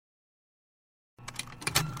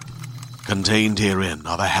Contained herein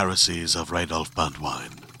are the heresies of Radolf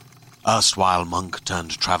Burntwine, erstwhile monk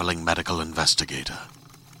turned traveling medical investigator.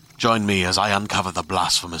 Join me as I uncover the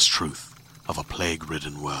blasphemous truth of a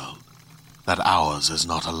plague-ridden world, that ours is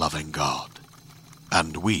not a loving God,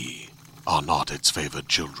 and we are not its favored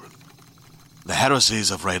children. The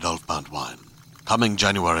heresies of Radolf Burntwine, coming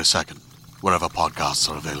January 2nd, wherever podcasts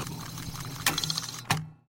are available.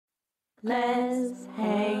 Let's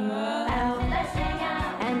hang out. Let's hang out.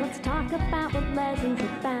 And let's talk about what Leslie's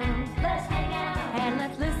about. Let's hang out. And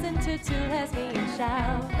let's listen to two lesbians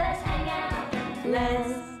shout. Let's hang out.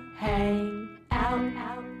 Let's hang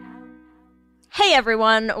out. Hey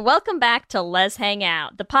everyone, welcome back to Let's Hang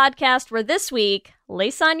Out, the podcast where this week,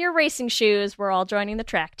 lace on your racing shoes, we're all joining the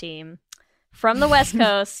track team. From the West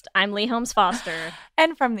Coast, I'm Lee Holmes Foster.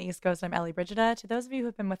 And from the East Coast, I'm Ellie Brigida. To those of you who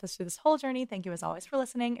have been with us through this whole journey, thank you as always for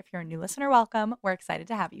listening. If you're a new listener, welcome. We're excited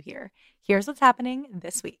to have you here. Here's what's happening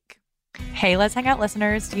this week. Hey, Let's Hang Out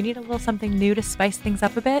listeners. Do you need a little something new to spice things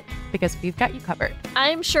up a bit? Because we've got you covered.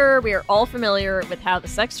 I'm sure we are all familiar with how the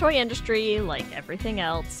sex toy industry, like everything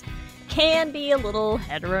else, can be a little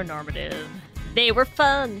heteronormative. They were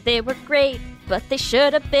fun, they were great, but they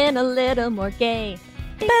should have been a little more gay.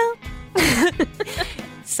 Boo!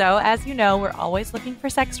 So, as you know, we're always looking for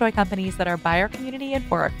sex toy companies that are by our community and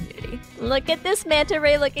for our community. Look at this manta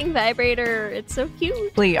ray looking vibrator. It's so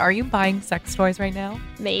cute. Lee, are you buying sex toys right now?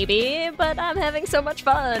 Maybe, but I'm having so much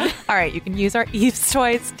fun. All right, you can use our Eve's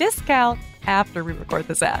Toys discount after we record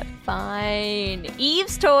this ad. Fine.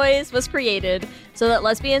 Eve's Toys was created so that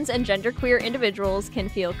lesbians and genderqueer individuals can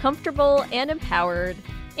feel comfortable and empowered,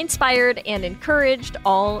 inspired and encouraged,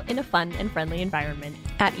 all in a fun and friendly environment.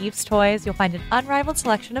 At Eve's Toys, you'll find an unrivaled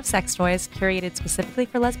selection of sex toys curated specifically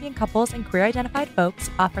for lesbian couples and queer-identified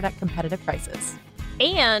folks, offered at competitive prices.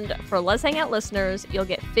 And for Let's Hang Out listeners, you'll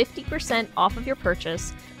get 50% off of your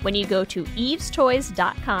purchase when you go to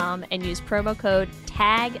evestoys.com and use promo code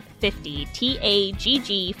TAG50,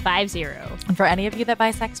 TAGG50. And for any of you that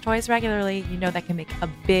buy sex toys regularly, you know that can make a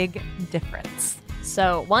big difference.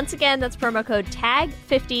 So once again, that's promo code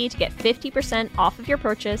TAG50 to get 50% off of your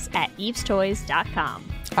purchase at evestoys.com.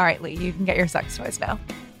 All right, Lee, you can get your sex toys now.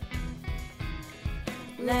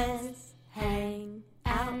 Let's hang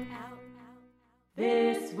out.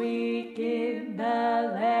 This week in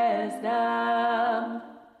the Lesdom.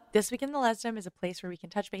 This Week in the Lesdom is a place where we can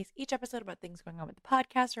touch base each episode about things going on with the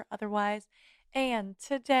podcast or otherwise. And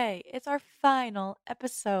today it's our final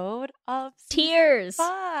episode of Tears.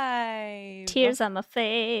 5. Tears on my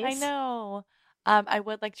face. I know. I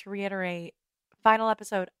would like to reiterate, final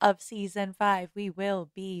episode of season 5. We will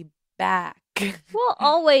be back. We'll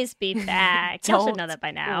always be back. Y'all should Don't know that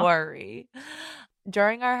by now. worry.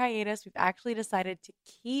 During our hiatus, we've actually decided to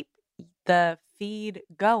keep the feed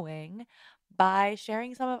going by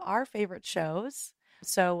sharing some of our favorite shows.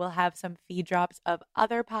 So we'll have some feed drops of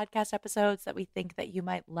other podcast episodes that we think that you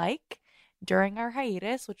might like during our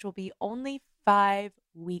hiatus, which will be only 5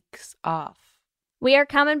 weeks off. We are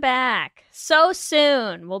coming back so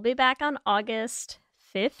soon. We'll be back on August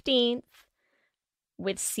 15th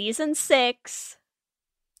with season 6.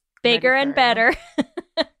 Bigger and better.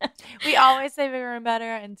 We always say bigger and better,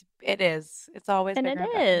 and it is. It's always and bigger it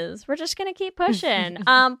and better. is. We're just going to keep pushing.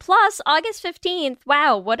 Plus, August 15th,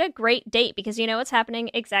 wow, what a great date, because you know what's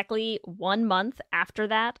happening exactly 1 month after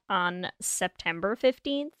that on September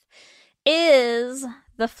 15th is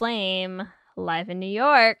The Flame live in New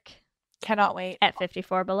York. Cannot wait. At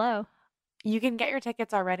 54 Below. You can get your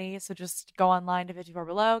tickets already, so just go online to 54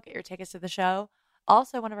 Below, get your tickets to the show.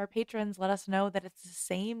 Also, one of our patrons let us know that it's the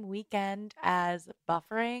same weekend as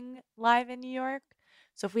Buffering live in New York.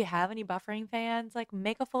 So if we have any Buffering fans, like,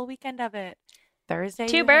 make a full weekend of it. Thursday,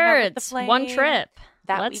 2 you hang out with the birds, Flame. 1 trip.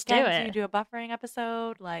 That Let's do weekend, it. you do a Buffering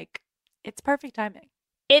episode. Like, it's perfect timing.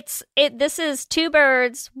 This is 2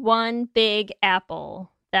 birds, 1 big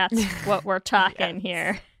apple. That's what we're talking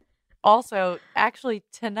here. Also, actually,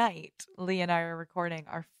 tonight, Lee and I are recording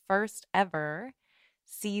our first ever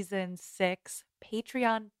season 6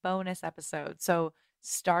 Patreon bonus episode. So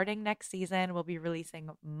starting next season, we'll be releasing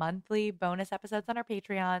monthly bonus episodes on our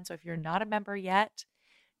Patreon. So if you're not a member yet,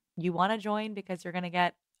 you want to join, because you're going to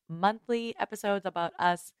get monthly episodes about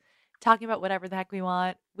us talking about whatever the heck we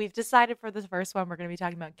want. We've decided for this first one, we're going to be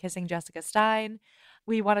talking about Kissing Jessica Stein.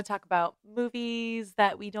 We want to talk about movies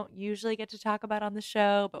that we don't usually get to talk about on the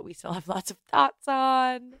show, but we still have lots of thoughts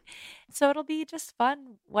on. So it'll be just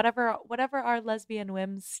fun, whatever our lesbian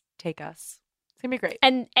whims take us. It's going to be great.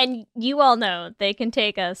 And you all know they can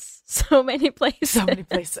take us so many places. So many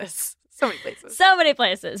places. So many places. So many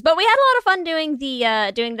places. But we had a lot of fun doing the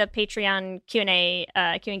Patreon Q&A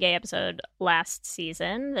episode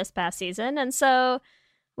this past season. And so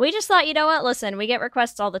we just thought, you know what? Listen, we get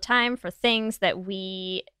requests all the time for things that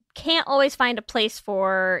we can't always find a place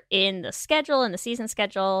for in the season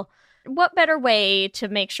schedule. What better way to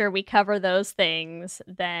make sure we cover those things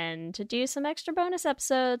than to do some extra bonus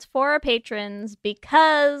episodes for our patrons,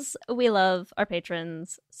 because we love our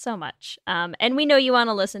patrons so much. And we know you want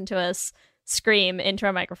to listen to us scream into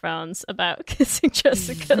our microphones about Kissing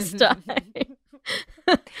Jessica's dying,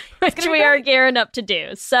 which we are gearing up to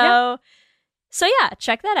do. So yeah,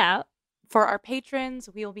 check that out. For our patrons,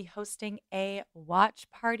 we will be hosting a watch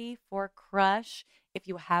party for Crush. If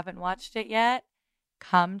you haven't watched it yet,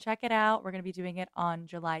 come check it out. We're going to be doing it on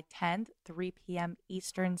July 10th, 3 p.m.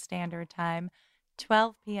 Eastern Standard Time,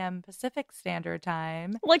 12 p.m. Pacific Standard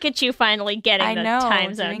Time. Look at you finally getting the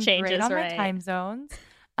time zone changes great on right. my time zones.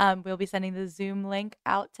 We'll be sending the Zoom link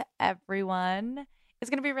out to everyone. It's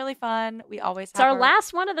going to be really fun. We always have our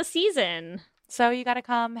last one of the season. So you got to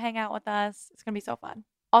come hang out with us. It's going to be so fun.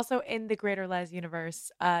 Also, in the greater Les universe,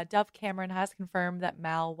 Dove Cameron has confirmed that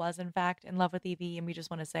Mal was, in fact, in love with Evie, and we just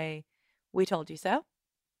want to say, we told you so.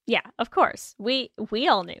 Yeah, of course. We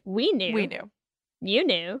all knew. We knew. We knew. You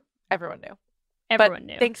knew. Everyone knew. Everyone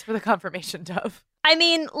knew. Thanks for the confirmation, Dove. I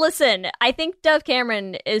mean, listen, I think Dove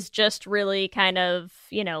Cameron is just really kind of,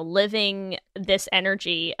 living this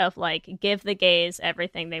energy of like, give the gays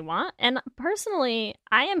everything they want. And personally,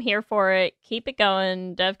 I am here for it. Keep it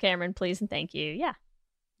going. Dove Cameron, please and thank you. Yeah.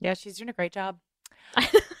 Yeah, she's doing a great job. I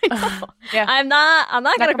know. Yeah. I'm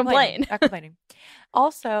not going to complain. Not complaining.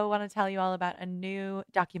 Also, want to tell you all about a new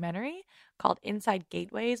documentary called Inside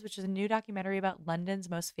Gateways, which is a new documentary about London's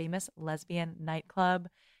most famous lesbian nightclub.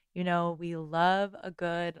 We love a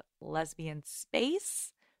good lesbian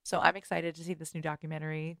space. So I'm excited to see this new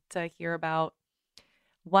documentary, to hear about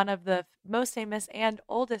one of the most famous and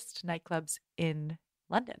oldest nightclubs in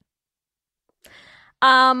London.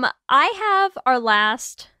 I have our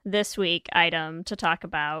last this week item to talk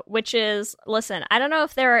about, which is, listen, I don't know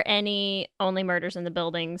if there are any Only Murders in the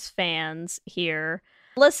Buildings fans here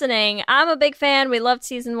listening. I'm a big fan. We loved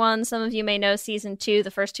season 1. Some of you may know season 2. The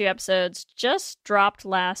first 2 episodes just dropped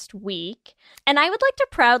last week. And I would like to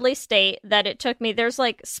proudly state that it took me, there's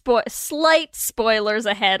like slight spoilers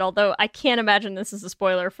ahead, although I can't imagine this is a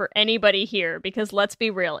spoiler for anybody here, because let's be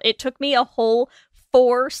real, it took me a whole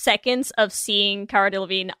 4 seconds of seeing Cara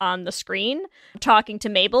Delevingne on the screen talking to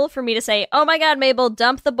Mabel for me to say, oh my god, Mabel,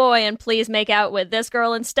 dump the boy and please make out with this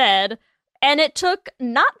girl instead. And it took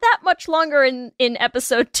not that much longer in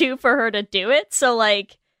episode 2 for her to do it. So,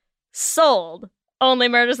 like, sold. Only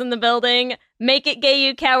Murders in the Building. Make it gay,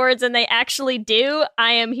 you cowards, and they actually do.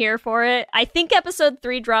 I am here for it. I think episode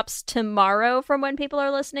 3 drops tomorrow from when people are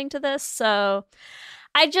listening to this, so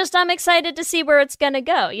I'm excited to see where it's going to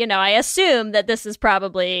go. I assume that this is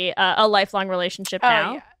probably a lifelong relationship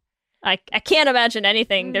now. Yeah. I can't imagine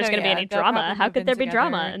anything. There's going to be any drama. How could there be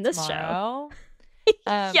drama in this tomorrow.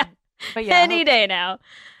 show? Yeah. But yeah, any day now.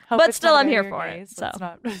 But still, I'm here for it. So let's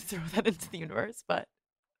not throw that into the universe, but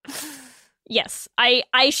yes,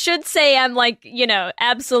 I should say I'm like,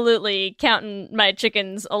 absolutely counting my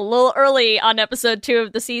chickens a little early on episode 2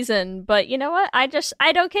 of the season. But you know what? I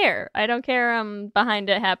don't care. I don't care. I'm behind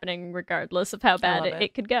it happening regardless of how bad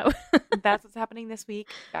it could go. That's what's happening this week.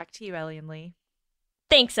 Back to you, Ellie and Lee.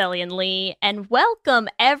 Thanks, Ellie and Lee. And welcome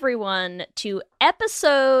everyone to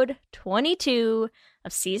episode 22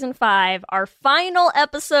 of season 5, our final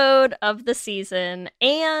episode of the season,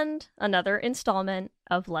 and another installment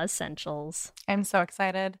of Lez-ssentials. I'm so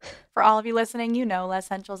excited. For all of you listening,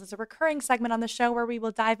 Lez-ssentials is a recurring segment on the show where we will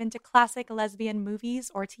dive into classic lesbian movies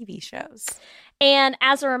or TV shows. And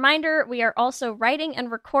as a reminder, we are also writing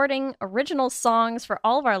and recording original songs for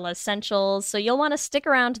all of our Lez-ssentials, so you'll want to stick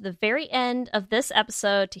around to the very end of this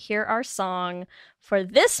episode to hear our song for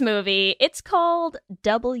this movie. It's called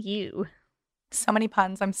W. So many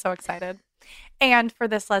puns. I'm so excited. And for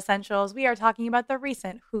this Lez-ssentials, we are talking about the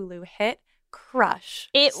recent Hulu hit Crush.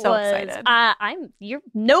 Excited.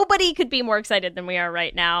 Nobody could be more excited than we are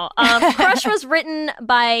right now. Crush was written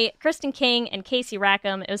by Kirsten King and Casey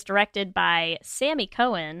Rackham. It was directed by Sammy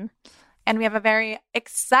Cohen. And we have a very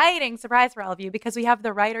exciting surprise for all of you because we have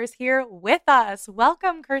the writers here with us.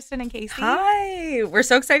 Welcome, Kirsten and Casey. Hi. We're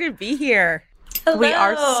so excited to be here. Hello. We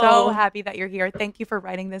are so happy that you're here. Thank you for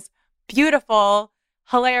writing this beautiful,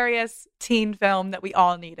 hilarious, teen film that we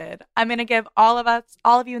all needed. I'm going to give all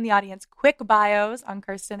of you in the audience, quick bios on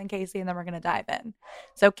Kirsten and Casey, and then we're going to dive in.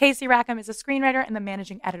 So Casey Rackham is a screenwriter and the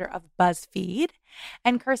managing editor of BuzzFeed,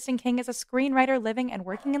 and Kirsten King is a screenwriter living and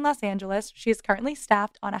working in Los Angeles. She is currently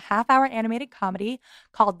staffed on a half-hour animated comedy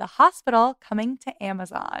called The Hospital, coming to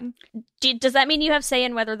Amazon. Does that mean you have say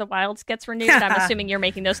in whether The Wilds gets renewed? I'm assuming you're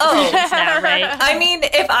making those decisions now, right? I mean,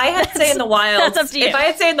 if I had say in the Wilds, That's up to you. if I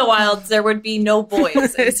had say in the Wilds, there would be no boys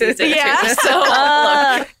in season 2. So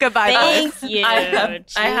look, Goodbye. Thank you.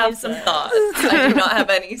 I have some thoughts. I do not have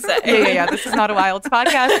any say. Yeah. This is not a Wilds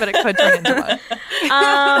podcast, but it could turn into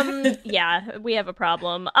one. Yeah, we have a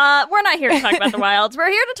problem. We're not here to talk about The Wilds. We're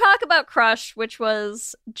here to talk about Crush, which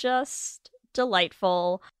was just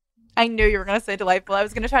delightful. I knew you were going to say delightful. I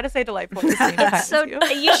was going to try to say delightful. So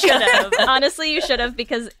you should have. Honestly, you should have,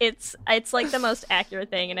 because it's like the most accurate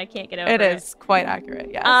thing, and I can't get over it. It is quite accurate,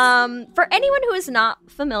 yes. For anyone who is not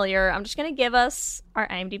familiar, I'm just going to give us our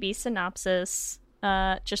IMDb synopsis.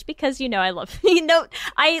 Just because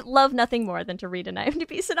I love nothing more than to read an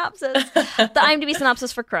IMDb synopsis. The IMDb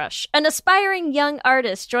synopsis for Crush. An aspiring young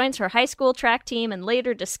artist joins her high school track team and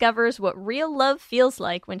later discovers what real love feels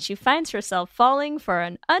like when she finds herself falling for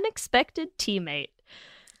an unexpected teammate.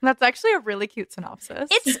 That's actually a really cute synopsis.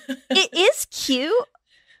 It is cute.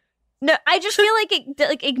 No, I just feel like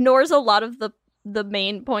it ignores a lot of the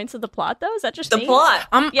main points of the plot, though. Is that just The me? plot.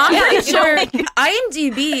 I'm Yeah. pretty sure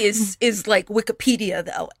IMDb is like Wikipedia,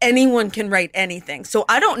 though. Anyone can write anything. So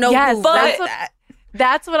I don't know Yes, who that's wrote what- that.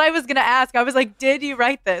 That's what I was going to ask. I was like, did you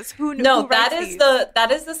write this? Who No, who that writes is these? that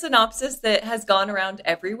is the synopsis that has gone around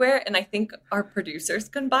everywhere, and I think our producers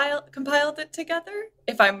compiled it together,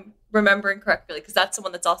 if I'm remembering correctly, because that's the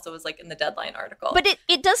one that's also was like in the Deadline article. But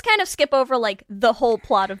it does kind of skip over like the whole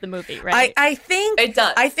plot of the movie, right? I think It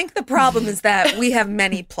does. I think the problem is that we have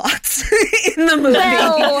many plots in the movie.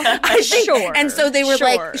 Well, I think, sure. and so they were Sure.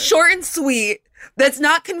 like short and sweet. Let's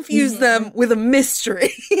not confuse them with a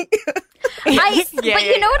mystery. But Yeah,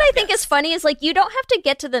 you know what I think yes. is funny is like you don't have to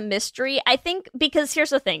get to the mystery. I think because here's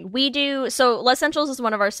the thing. Lez-ssentials is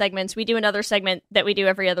one of our segments. We do another segment that we do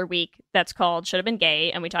every other week that's called Should Have Been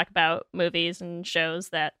Gay, and we talk about movies and shows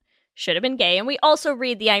that should have been gay. And we also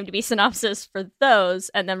read the IMDb synopsis for those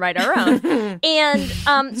and then write our own.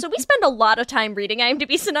 And so we spend a lot of time reading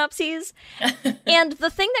IMDb synopses. And the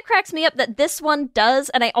thing that cracks me up that this one does,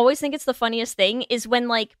 and I always think it's the funniest thing, is when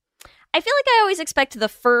like I feel like I always expect the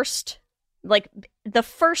first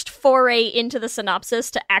foray into the synopsis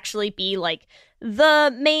to actually be like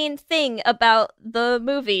the main thing about the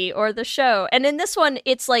movie or the show. And in this one,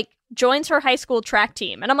 it's like joins her high school track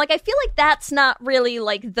team. And I'm like, I feel like that's not really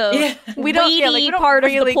like the we don't part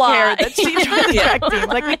really of the plot. care that she's on the track team.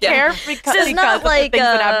 Like we care because This is not of like, the things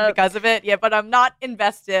that happen because of it. Yeah, but I'm not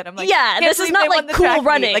invested. I'm like, Yeah, can't this is believe not they like won the Cool track meet.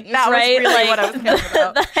 Running, Like that right? was really Like, what I was caring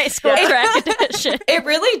about. the high school track edition. It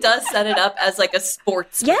really does set it up as like a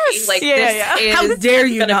sports movie. Yes. Like Yeah, this yeah. is How dare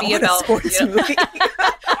you gonna not be want a about sports movie?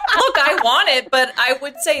 Look, I want it, but I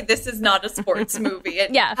would say this is not a sports movie.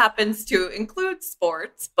 It Yeah. happens to include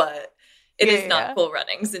sports, but it is Yeah. not Cool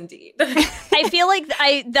Runnings, indeed. I feel like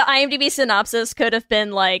the IMDb synopsis could have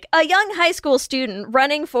been like a young high school student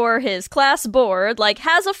running for his class board, like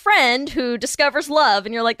has a friend who discovers love,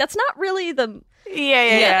 and you're like, that's not really the.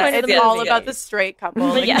 Yeah. Point of It's the all movie. about the straight couple.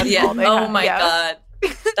 Like, Yeah. that's all they Oh have. my Yeah. god,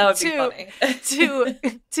 that would be funny.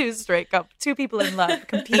 Two straight couple, two people in love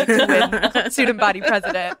compete to win student body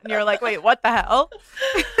president, and you're like, wait, what the hell?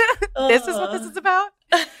 This is what this is about.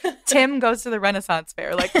 Tim goes to the Renaissance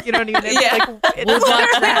Fair, like you don't even. Yeah. Like, We'll watch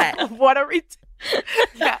that. What are we?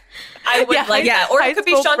 Yeah, I would Yeah, like yeah, that, or high it could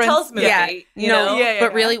be school Chantel's friends. movie. Yeah, you no, know? Yeah.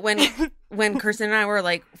 but really, when Kirsten and I were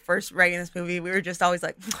like first writing this movie, we were just always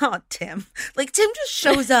like, "Oh, Tim!" Like Tim just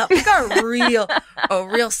shows up. We got a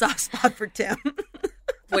real soft spot for Tim.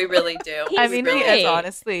 We really do. I He's mean, he great. is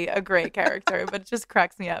honestly a great character, but it just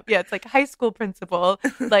cracks me up. Yeah, it's like high school principal,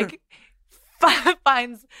 like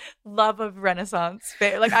finds love of Renaissance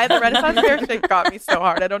Fair. Like the Renaissance Fair shit got me so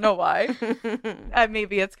hard. I don't know why.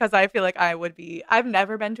 Maybe it's because I feel like I would be. I've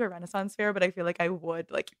never been to a Renaissance Fair, but I feel like I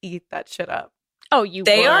would like eat that shit up. Oh, you.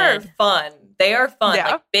 They would. are fun. They are fun.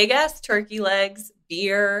 Yeah. Like big ass turkey legs,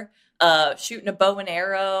 beer, shooting a bow and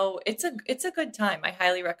arrow. It's a good time. I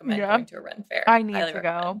highly recommend Yeah. going to a Ren Fair. I need Highly to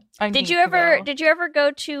recommend. go. Did you ever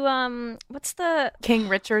go to what's the King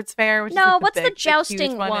Richard's Fair? Which is no? like what's the huge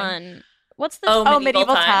jousting one? one? What's the Oh,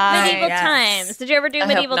 Medieval Times. Medieval Yes. Times? Did you ever do I have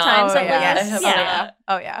Medieval not. Times? Oh, at yeah. Liz? I have Yeah. not.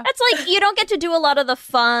 Oh yeah. That's like you don't get to do a lot of the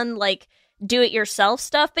fun like do it yourself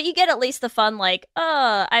stuff, but you get at least the fun like,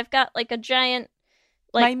 I've got like a giant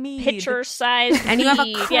My mead. pitcher-sized And you have a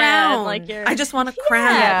mead. crown. Yeah, like I just want a crown.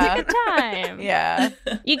 yeah, good time. Yeah.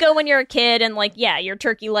 You go when you're a kid and like, yeah, your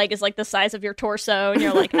turkey leg is like the size of your torso and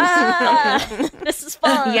you're like, this is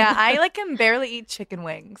fun. Yeah, I can barely eat chicken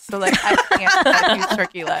wings. So like I can't use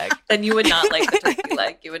turkey leg. Then you would not like the turkey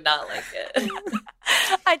leg. You would not like it.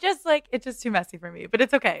 I just it's just too messy for me, but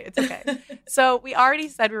it's okay. It's okay. So we already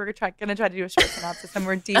said we were going to try to do a short synopsis, and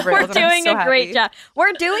we're derailed. We're and I'm doing so a great happy. job.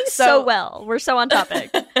 We're doing so well. We're so on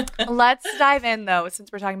topic. Let's dive in though,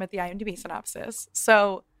 since we're talking about the IMDb synopsis.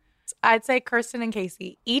 So I'd say Kirsten and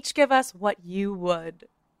Casey each give us what you would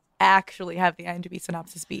actually have the IMDb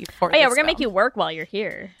synopsis be for. Oh yeah, this we're gonna make film. you work while you're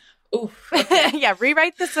here. Oof. Yeah,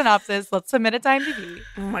 rewrite the synopsis. Let's submit it to IMDb.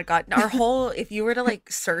 Oh my God. Our whole, if you were to like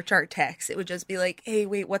search our text, it would just be like, hey,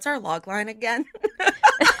 wait, what's our log line again?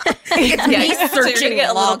 It's me Yeah, so you're gonna searching get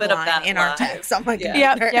a little log bit of line that in our live. text. I'm like,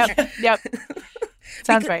 Yeah. Yep.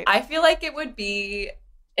 Sounds right. I feel like it would be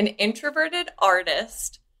an introverted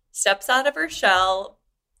artist steps out of her shell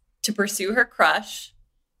to pursue her crush,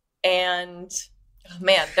 and oh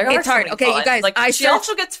man, there are It's so hard. many Okay, you plots. guys, Like I she searched-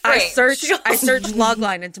 also gets framed. I searched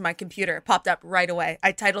logline into my computer. It popped up right away.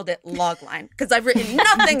 I titled it Logline because I've written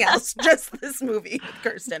nothing else, just this movie with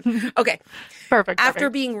Kirsten. Okay. Perfect.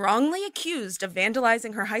 After being wrongly accused of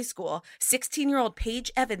vandalizing her high school, 16-year-old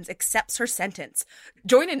Paige Evans accepts her sentence.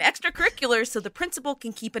 Join in extracurriculars so the principal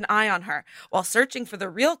can keep an eye on her. While searching for the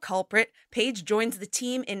real culprit, Paige joins the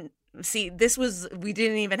team in... See, we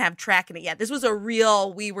didn't even have track in it yet. This was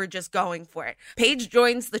we were just going for it. Paige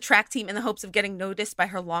joins the track team in the hopes of getting noticed by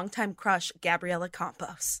her longtime crush, Gabriella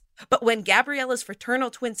Campos. But when Gabriella's fraternal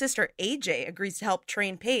twin sister, AJ, agrees to help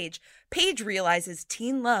train Paige, Paige realizes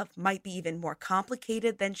teen love might be even more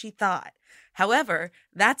complicated than she thought. However,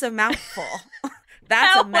 that's a mouthful.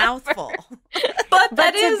 That's a mouthful.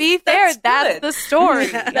 But to be fair, that's good. the story.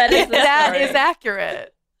 That is the That story. is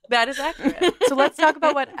accurate. That is accurate. So let's talk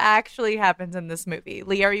about what actually happens in this movie.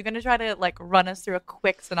 Leah, are you going to try to run us through a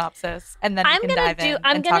quick synopsis, and then we can dive in?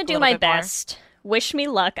 I'm gonna talk a do little my bit more? best. Wish me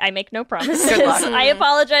luck. I make no promises. Good luck. I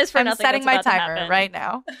apologize for I'm nothing. setting that's my about to timer happen. right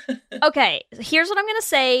now. Okay, here's what I'm gonna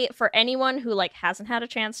say for anyone who hasn't had a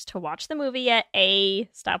chance to watch the movie yet.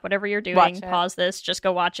 Stop whatever you're doing, Watch it. pause this, just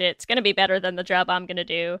go watch it. It's gonna be better than the job I'm gonna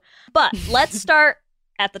do. But let's start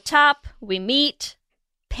at the top. We meet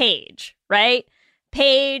Paige, right?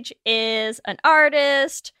 Paige is an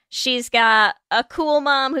artist. She's got a cool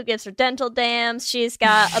mom who gives her dental dams. She's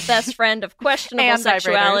got a best friend of questionable And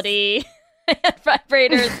sexuality. And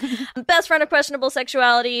vibrators. Best friend of questionable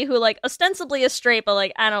sexuality who ostensibly is straight,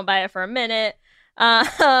 but I don't buy it for a minute.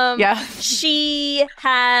 Yeah. She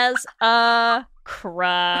has a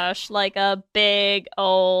crush, a big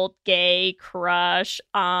old gay crush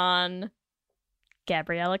on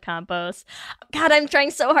Gabriella Campos. God, I'm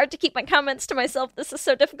trying so hard to keep my comments to myself. This is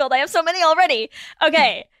so difficult. I have so many already.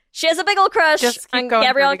 Okay. She has a big old crush Just keep on going,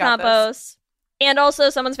 Gabriella we got this. Campos. And also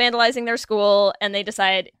someone's vandalizing their school and they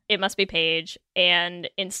decide it must be Paige. And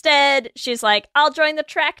instead, she's like, I'll join the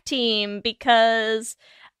track team because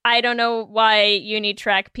I don't know why you need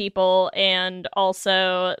track people. And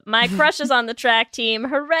also, my crush is on the track team.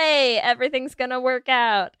 Hooray! Everything's gonna work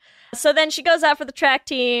out. So then she goes out for the track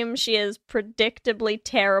team. She is predictably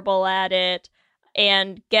terrible at it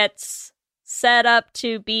and gets set up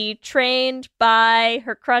to be trained by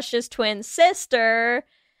her crush's twin sister,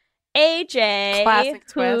 AJ. Classic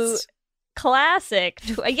who- twist.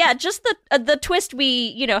 Yeah, just the twist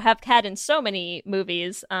we have had in so many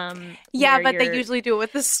movies. Yeah, where but they you're- usually do it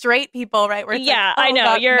with the straight people, right? Where it's Yeah, like, I know.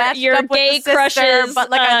 got Your matched up with the gay sister, crushes,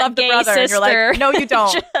 but I love the gay brother. And you're like, sister. no, you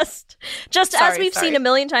don't. just Sorry, as we've sorry. seen a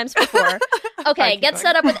million times before. Okay, keep gets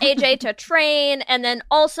going. set up with AJ to train, and then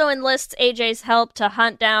also enlists AJ's help to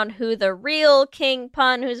hunt down who the real King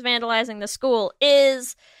Pun who's vandalizing the school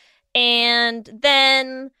is, and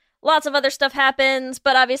then lots of other stuff happens,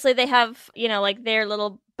 but obviously they have, their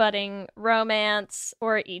little budding romance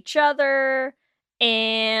or each other.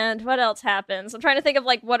 And what else happens? I'm trying to think of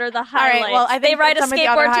what are the highlights. right, well, I they think ride a some of the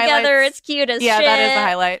other skateboard together. highlights- It's cute as Yeah, shit. that is the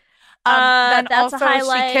highlight. Then that's a also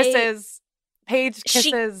highlight. Paige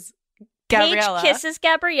She- kisses Gabriella. Paige kisses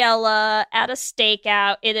Gabriella at a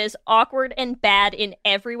stakeout. It is awkward and bad in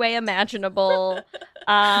every way imaginable.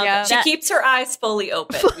 Yeah. She keeps her eyes fully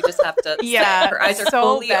open. We just have to Yeah, say her eyes are so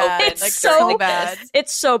fully bad. open. It's during so the bad. kiss.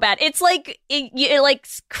 It's so bad. It's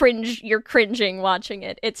cringe. You're cringing watching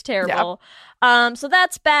it. It's terrible. So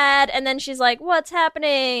that's bad. And then she's like, what's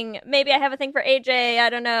happening? Maybe I have a thing for AJ. I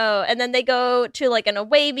don't know. And then they go to like an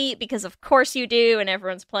away meet because of course you do. And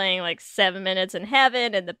everyone's playing like 7 Minutes in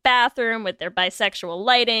Heaven in the bathroom with their bisexual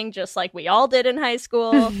lighting, just like we all did in high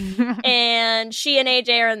school. And she and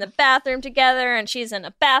AJ are in the bathroom together and she's in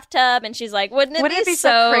a bathtub. And she's like, wouldn't it be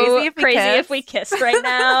so crazy if we kissed right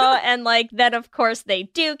now? And like, then of course they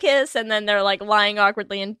do kiss. And then they're like lying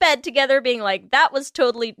awkwardly in bed together being like, that was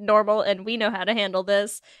totally normal and we know how to handle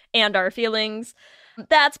this and our feelings.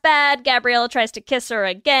 That's bad. Gabriella tries to kiss her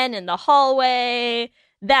again in the hallway.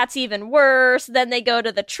 That's even worse. Then they go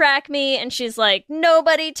to the track meet and she's like,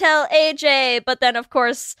 nobody tell AJ. But then of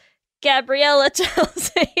course Gabriella tells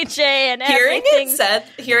AJ and hearing it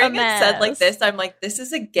said like this, I'm like, this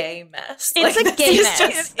is a gay mess. It's like, a gay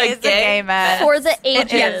mess. It's a gay mess. For the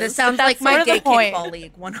ages. Yeah, this sounds like my gay kickball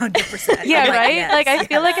league, 100%. Yeah, I'm like, right? yes, like, I yes.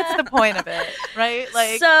 feel like it's the point of it, right?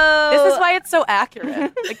 Like, So this is why it's so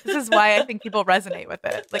accurate. Like, this is why I think people resonate with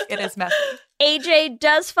it. Like, it is messy. AJ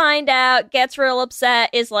does find out, gets real upset,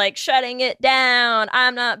 is like shutting it down.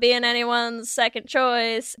 I'm not being anyone's second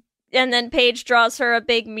choice. And then Paige draws her a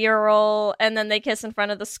big mural, and then they kiss in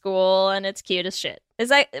front of the school, and it's cute as shit.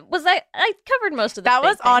 I covered most of the That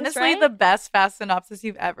was things, honestly right? the best fast synopsis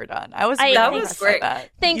you've ever done. I was really That was impressed great. by that.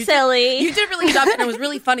 Thanks, Ellie. You did really good job, and it was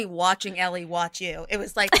really funny watching Ellie watch you. It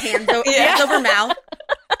was like hands over mouth,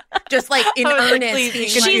 just like in I was like, earnest. please, being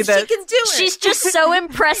you can like, do this. She can do it. She's just so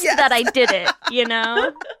impressed Yes. that I did it, you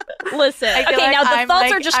know? Listen. I feel Okay, like now the I'm thoughts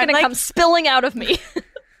like- are just I'm going to like- come spilling out of me.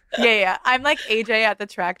 Yeah. I'm like AJ at the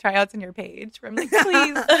track tryouts in your page. Where I'm like,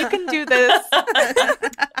 please, you can do this.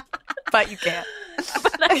 But you can't.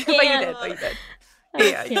 But I But you can't. did. I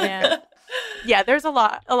Yeah, you did can't. good. Yeah, there's a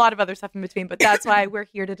lot of other stuff in between, but that's why we're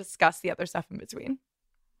here to discuss the other stuff in between.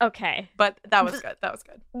 Okay. But that was good. That was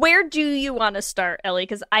good. Where do you want to start, Ellie?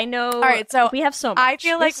 Because I know All right, so we have so much. I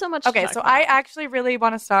feel There's like so much to okay, talk so about. I actually really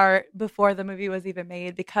want to start before the movie was even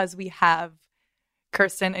made because we have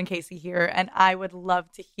Kirsten and Casey here, and I would love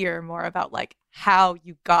to hear more about like how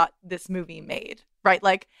you got this movie made, right?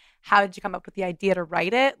 Like, how did you come up with the idea to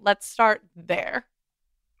write it? Let's start there.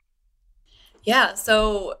 Yeah,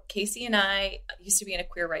 so Casey and I used to be in a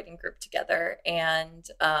queer writing group together, and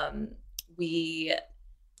we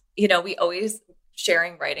always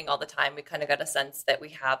sharing writing all the time. We kind of got a sense that we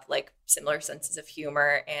have like similar senses of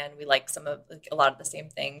humor, and we like a lot of the same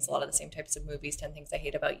things, a lot of the same types of movies. 10 Things I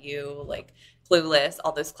Hate About You, like Clueless,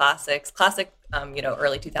 all those classic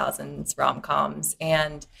early 2000s rom-coms.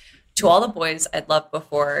 And To All the Boys I'd Loved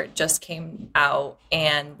Before just came out,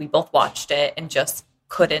 and we both watched it and just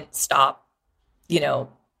couldn't stop,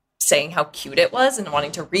 saying how cute it was and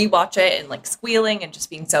wanting to rewatch it and like squealing and just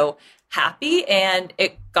being so happy. And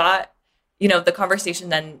it got, the conversation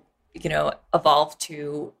then, evolved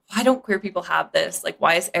to, why don't queer people have this? Like,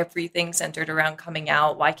 why is everything centered around coming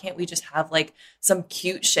out? Why can't we just have like some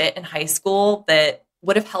cute shit in high school that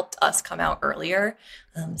would have helped us come out earlier?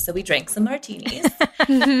 So we drank some martinis.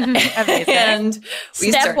 Amazing. And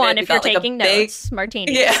we Step one, we if you're got, like, a taking big- notes,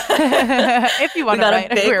 martini. Yeah. If you We want to got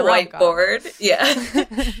write a big queer rom-com. whiteboard.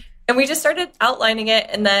 Yeah. And we just started outlining it.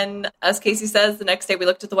 And then, as Casey says, the next day we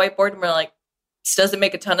looked at the whiteboard and we're like, this doesn't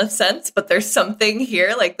make a ton of sense, but there's something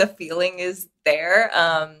here. Like, the feeling is there.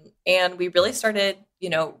 And we really started,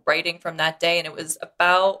 writing from that day. And it was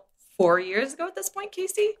about 4 years ago at this point,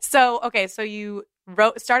 Casey. So you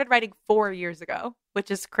started writing 4 years ago, which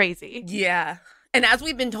is crazy. Yeah. And as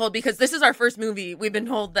we've been told, because this is our first movie, we've been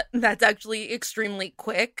told that that's actually extremely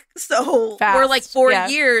quick. So Fast, we're like 4 yeah.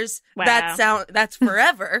 years. Wow. That's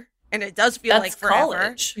forever. And it does feel That's like forever.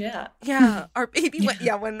 college. Yeah. Yeah. Our baby went,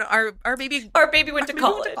 when our baby Our baby went to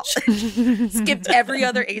college. skipped every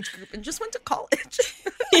other age group and just went to college.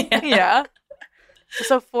 Yeah.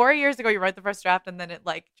 So 4 years ago, you wrote the first draft, and then it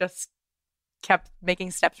like just kept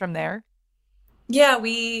making steps from there. Yeah,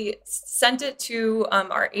 we sent it to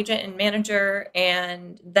our agent and manager,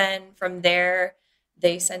 and then from there,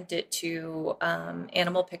 they sent it to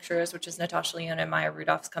Animal Pictures, which is Natasha Lyonne and Maya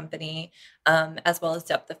Rudolph's company, as well as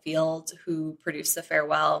Depth of Field, who produced The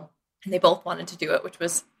Farewell. And they both wanted to do it, which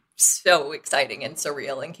was so exciting and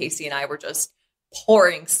surreal. And Casey and I were just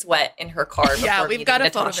pouring sweat in her car before Yeah, we've meeting got a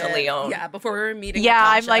Natasha photo of it. Lyonne. Yeah, before we were meeting. Yeah,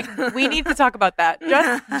 I'm Natasha. like, we need to talk about that.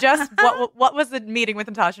 Just what was the meeting with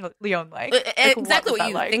Natasha Lyonne like? Like, Exactly was what that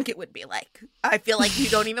you like? think it would be like. I feel like you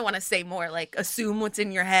don't even want to say more. Like, assume what's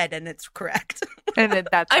in your head and it's correct. And then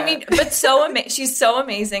that's I it. mean, but she's so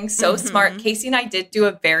amazing, so smart. Casey and I did do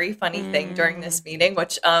a very funny thing during this meeting,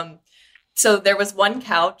 which so there was one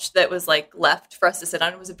couch that was like left for us to sit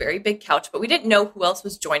on. It was a very big couch, but we didn't know who else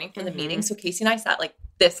was joining for the meeting. So Casey and I sat like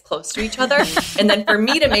this close to each other. And then for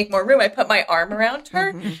me to make more room, I put my arm around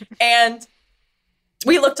her, and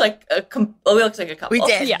we looked like a couple. We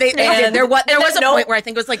did. Yeah. They did. There was a no- point where I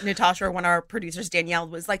think it was like Natasha or one of our producers, Danielle,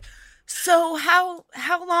 was like, "So how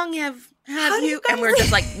long have you?" And we're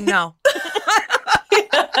just like, "No."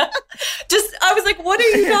 Just, I was like, what are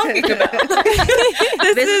you talking about?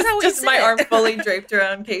 This is how we just my sit. arm fully draped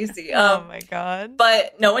around Casey. Oh my God.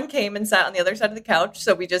 But no one came and sat on the other side of the couch,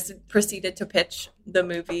 so we just proceeded to pitch the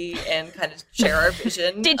movie and kind of share our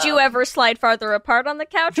vision. Did you ever slide farther apart on the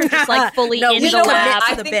couch, or just like fully No, in we the commit lap?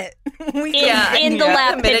 to the bit. We In the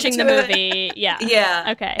lap committed pitching to the it. movie. Yeah.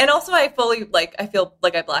 Yeah. Okay. And also, I feel like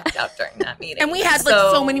I blacked out during that meeting. And we had like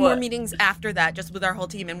so many more meetings after that, just with our whole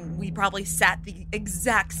team, and we probably sat the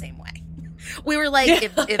exact same way. We were like,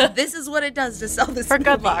 if this is what it does to sell this For movie,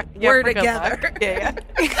 good luck. Yeah, we're for good together. luck. Yeah.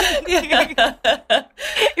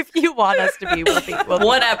 If you want us to be, we'll be.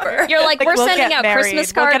 Whatever. You're like, we're we'll sending get out married.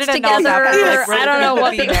 Christmas We'll cards get it announced together. after, like, we're I don't know gonna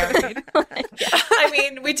what be the married. I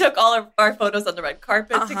mean, we took all of our photos on the red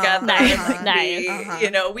carpet together. Nice, and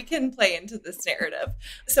nice. we can play into this narrative.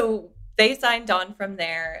 So they signed on from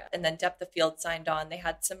there, and then Depth of Field signed on. They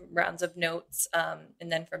had some rounds of notes,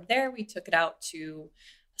 and then from there, we took it out to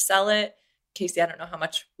sell it. Casey, I don't know how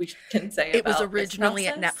much we can say It about was originally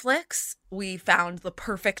this at process. Netflix. We found the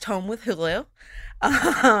perfect home with Hulu.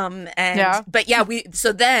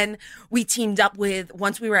 Then we teamed up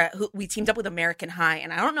with American High,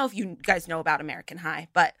 and I don't know if you guys know about American High,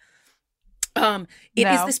 but it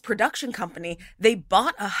is this production company. They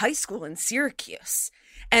bought a high school in Syracuse,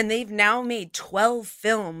 and they've now made 12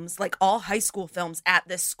 films, like all high school films at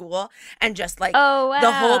this school. And just like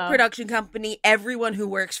the whole production company, everyone who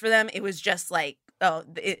works for them, it was just like,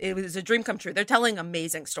 it was a dream come true. They're telling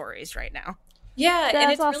amazing stories right now. Yeah, and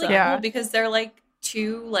That's it's awesome. really Yeah. cool because they're like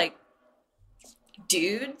two like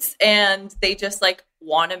dudes, and they just like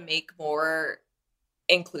want to make more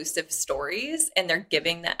inclusive stories, and they're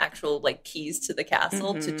giving the actual like keys to the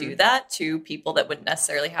castle to do that to people that wouldn't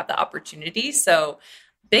necessarily have the opportunity. So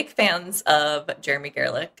big fans of Jeremy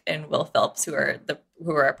Gerlich and Will Phelps, who are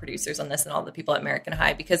our producers on this, and all the people at American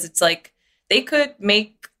High, because it's like they could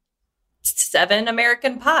make 7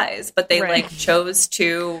 American Pies, but they like chose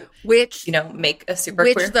to make a super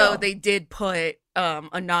queer film. They did put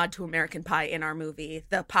a nod to American Pie in our movie.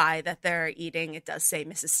 The pie that they're eating, it does say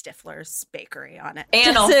Mrs. Stifler's Bakery on it.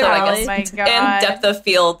 And Does also, it I really? guess, Oh my God. and Depth of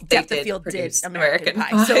Field, they Depth of did Field did produce American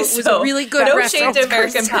American Pie. So it was a really good no reference, shade to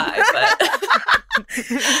American Kirsten. Pie,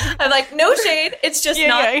 but I'm like, no shade. It's just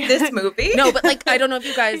not this movie. No, but like, I don't know if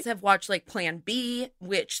you guys have watched like Plan B,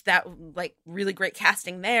 which that like really great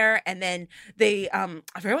casting there. And then they, I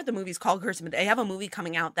forget what the movie's called, Kirsten, but they have a movie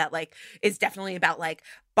coming out that like is definitely about like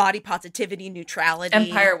body positivity, neutrality,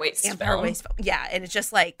 Empire Waste Film. Yeah, and it's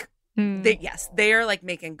just like, they are like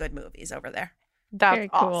making good movies over there. That's Very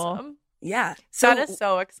cool. awesome. Yeah, That is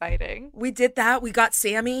so exciting. we did that. We got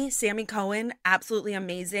Sammy Cohen, absolutely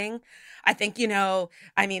amazing. I think,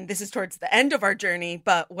 this is towards the end of our journey,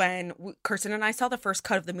 but when Kirsten and I saw the first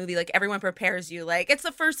cut of the movie, like everyone prepares you, like it's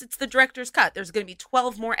the director's cut. There's going to be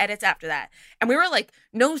 12 more edits after that. And we were like,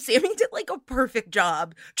 no, Sammy did like a perfect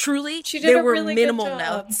job. Truly, She did there a were really good minimal job.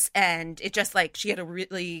 notes, and it just like, she had a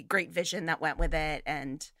really great vision that went with it.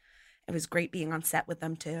 And it was great being on set with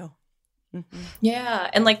them too. Yeah,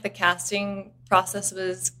 and like the casting process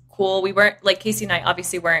was cool. We weren't like Casey and I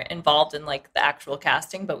obviously weren't involved in like the actual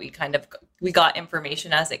casting, but we got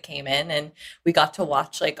information as it came in, and we got to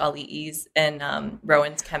watch like Ali's and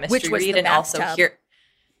Rowan's chemistry Which was read, the and also bathtub. hear.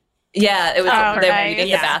 Yeah, it was Oh, them nice. reading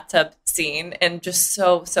Yeah. the bathtub scene, and just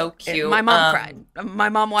so cute. My mom cried. My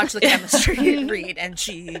mom watched the chemistry read, and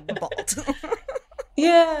she bawled.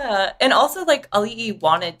 Yeah. And also, like, Ali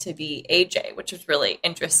wanted to be AJ, which was really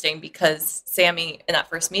interesting because Sammy, in that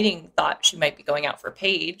first meeting, thought she might be going out for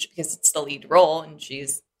Paige because it's the lead role and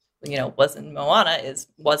she's, was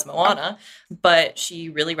Moana. But she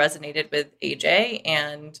really resonated with AJ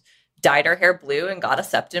and dyed her hair blue and got a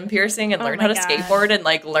septum piercing and Oh learned my how to God. skateboard and,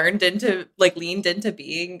 like, leaned into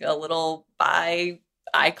being a little bi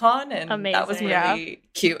icon, and that was Amazing. really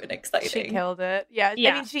cute and She exciting. killed it. Yeah. Yeah.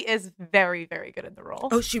 I mean, she is very, very good in the role.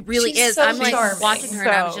 Oh, she really She's is. so I'm like charming. watching her,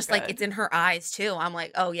 and I was So just like, good. it's in her eyes too. I'm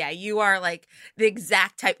like, oh yeah, you are like the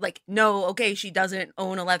exact type. Like, no, okay, she doesn't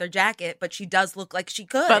own a leather jacket, but she does look like she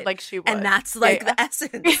could. But like she would. and that's like Yeah. the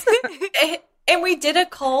essence. And we did a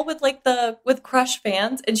call with with Crush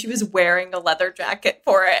fans, and she was wearing a leather jacket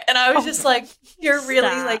for it, and I was just like, "You're really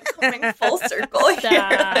Stop. like coming full circle here."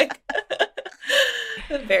 Stop. Like,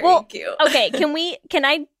 very Well, cute. Okay, can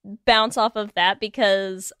I bounce off of that,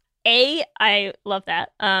 because I love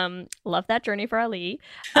that. Love that journey for Ali.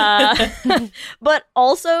 But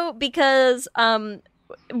also because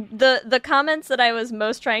the comments that I was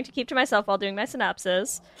most trying to keep to myself while doing my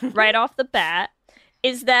synopsis right off the bat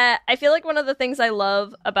is that I feel like one of the things I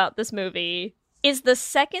love about this movie is the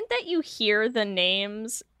second that you hear the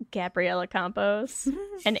names Gabriela Campos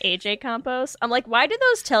and AJ Campos, I'm like, why do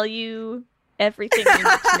those tell you everything you need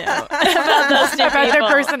to know about those two About people? their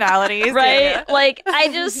personalities, right? yeah. Like, I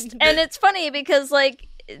just, and it's funny because like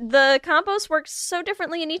the Campos work so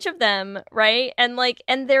differently in each of them, right? And like,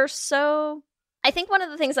 and they're so. I think one of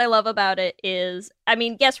the things I love about it is, I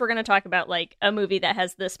mean, yes, we're going to talk about like a movie that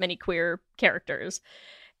has this many queer characters,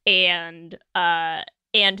 and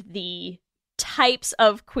the types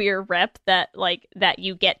of queer rep that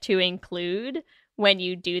you get to include when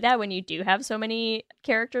you do that, when you do have so many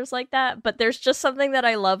characters like that. But there's just something that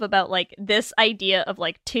I love about like this idea of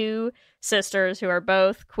like two sisters who are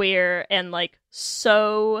both queer and like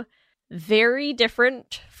so very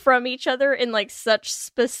different from each other in like such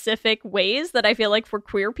specific ways that I feel like for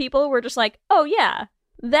queer people we're just like, oh yeah,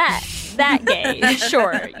 that gay,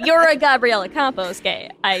 sure, you're a Gabriela Campos gay,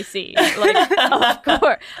 I see, like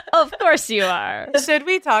of course you are. Should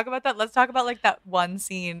we talk about that? Let's talk about like that one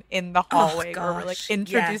scene in the hallway where we're like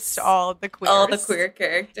introduced to all the queer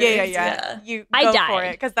characters. Yeah. You I go died. for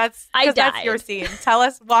it because that's died. your scene.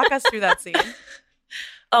 Walk us through that scene.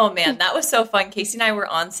 Oh man, that was so fun. Casey and I were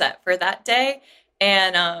on set for that day,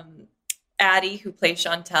 and Addie, who plays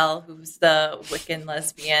Chantel, who's the Wiccan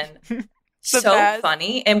lesbian, so best.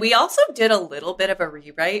 funny. And we also did a little bit of a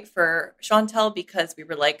rewrite for Chantel because we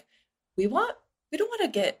were like, we don't want to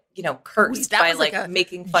get cursed by like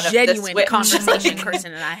making fun of this genuine witch. conversation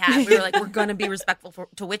Kirsten and I had. We were like, we're gonna be respectful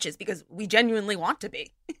to witches because we genuinely want to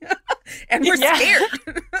be, and we're scared.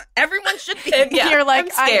 Everyone should be. Yeah, you're like,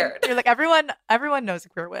 I'm scared. You're like, everyone knows a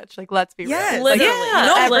queer witch. Like, let's be real. Literally. Yeah.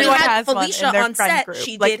 No, everyone we had has Felicia one in their on friend set. group.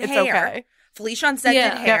 She Like, did it's hair. okay. Felicia on set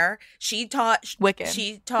did hair. She taught Wiccan.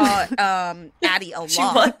 She taught Addie a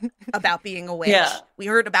lot about being a witch. Yeah. We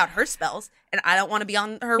heard about her spells, and I don't want to be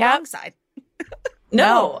on her wrong side.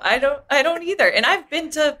 No, I don't either. And I've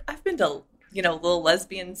been to little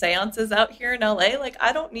lesbian seances out here in LA. Like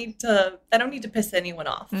I don't need to piss anyone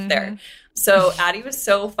off there. So Addie was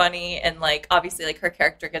so funny, and like obviously like her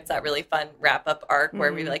character gets that really fun wrap up arc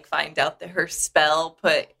where we like find out that her spell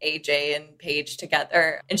put AJ and Paige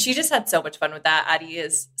together, and she just had so much fun with that. Addie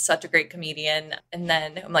is such a great comedian. And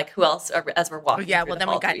then I'm like, who else? As we're walking, Well, then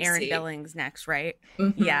we got Aaron Billings next, right?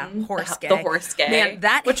 Mm-hmm. Yeah, horse gay. The horse gay. Man,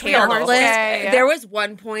 that which we hair all know. list. Yeah. There was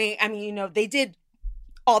one point. I mean, they did.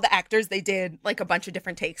 All the actors, they did like a bunch of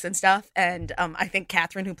different takes and stuff, and I think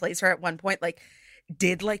Catherine, who plays her at one point, like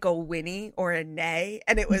did like a whinny or a neigh,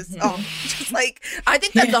 and it was just like, I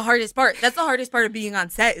think that's the hardest part. That's the hardest part of being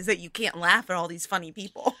on set, is that you can't laugh at all these funny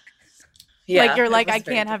people. Yeah, like you're like, was I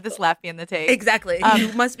very can't have this difficult. laugh be in the take. Exactly.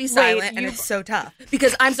 You must be silent, and it's so tough.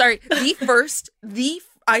 Because I'm sorry,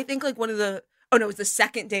 I think like it was the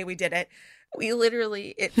second day we did it. We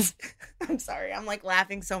literally, I'm sorry, I'm like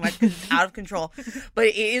laughing so much because it's out of control. But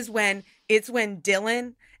it's when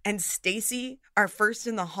Dylan and Stacy are first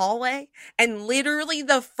in the hallway, and literally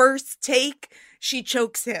the first take, she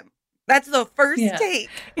chokes him. That's the first take.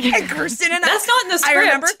 And Kirsten and That's not in the script. I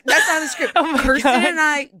remember, that's not in the script. Oh my Kirsten God. and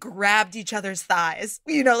I grabbed each other's thighs.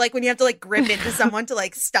 Like when you have to like grip into someone to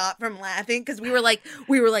like stop from laughing, because we were like,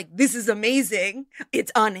 this is amazing.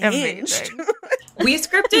 It's unhinged. Amazing. We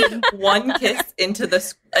scripted one kiss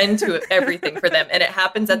into everything for them, and it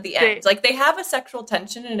happens at the end. Like they have a sexual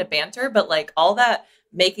tension and a banter, but like all that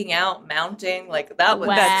making out, mounting, like that was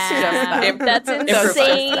That's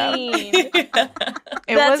insane.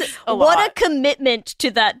 It was a lot. What a commitment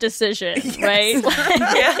to that decision, right?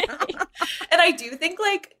 Yeah. And I do think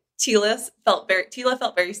like Tila felt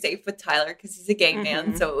very safe with Tyler because he's a gay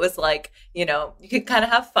man, so it was like, you could kind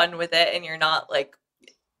of have fun with it, and you're not like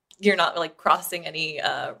crossing any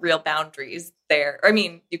real boundaries there. I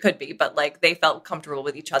mean, you could be, but like they felt comfortable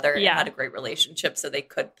with each other and had a great relationship, so they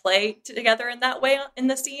could play together in that way in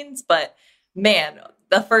the scenes. But man,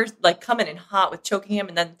 the first like coming in hot with choking him,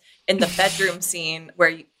 and then in the bedroom scene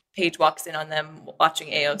where Paige walks in on them watching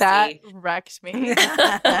AOC. That wrecked me.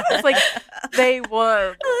 It's like they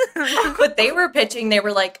were, but they were pitching. They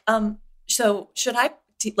were like, so should I?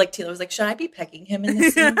 Like Tila was like, should I be pegging him in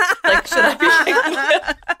this scene? Like, should I be pegging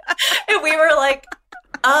him? And we were like,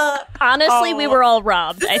 honestly, we were all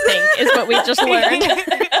robbed, I think, is what we just learned.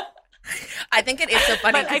 I think it is so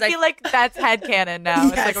funny. But I feel like that's headcanon now.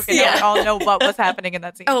 It's like, Yes. okay, now we all know what was happening in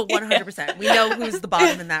that scene. Oh, 100%. We know who's the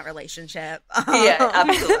bottom in that relationship. Yeah,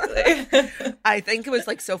 absolutely. I think it was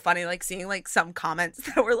like so funny, like seeing like some comments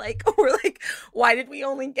that were like, why did we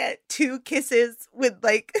only get 2 kisses with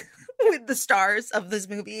like with the stars of this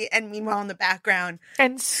movie? And meanwhile, in the background,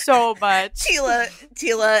 And so much.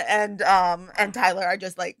 Tila and Tyler are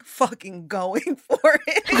just like fucking going for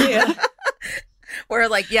it. Yeah. We're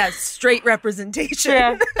like, yes, straight representation.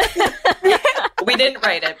 Yeah. We didn't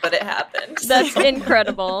write it, but it happened. That's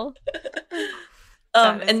incredible.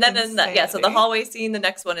 That is And then so the insanity. hallway scene, the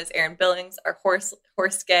next one is Aaron Billings, our horse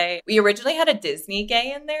gay. We originally had a Disney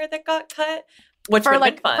gay in there that got cut, which would For have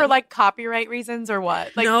like been fun. copyright reasons or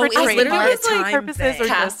what? Like No, for it was literally trademark a time purposes thing. or just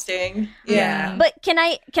casting. Yeah. But can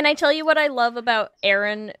I tell you what I love about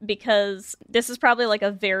Aaron? Because this is probably like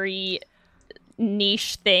a very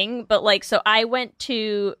niche thing, but like, so I went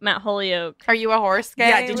to Mount Holyoke. Are you a horse gay?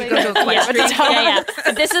 Yeah, did you go to a Yeah, equestrian? yeah.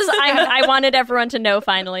 This is I wanted everyone to know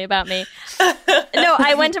finally about me. No,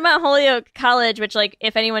 I went to Mount Holyoke College, which, like,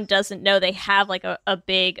 if anyone doesn't know, they have like a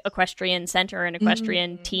big equestrian center and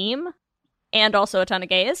equestrian team, and also a ton of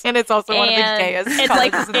gays. And it's also one of the And gayest it's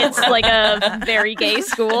like colleges in the it's world. like a very gay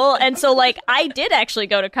school, and so like I did actually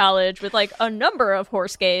go to college with like a number of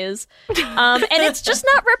horse gays, and it's just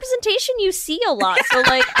not representation you see a lot. So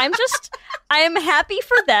like I am happy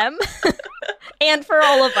for them and for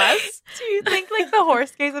all of us. Do you think like the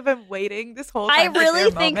horse gays have been waiting this whole I time? for really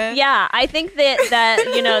their think, moment? yeah, I think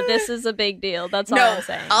that you know, this is a big deal. That's all No, I'm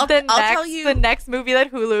saying. I'll tell you. The next movie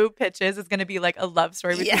that Hulu pitches is going to be like a love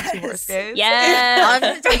story between Yes. 2 horse gays. Yeah. I'm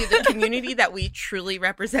going to tell you the community that we truly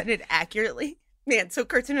represented accurately. Man, so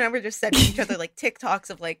Kirsten and I were just sending each other like TikToks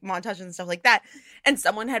of like montages and stuff like that. And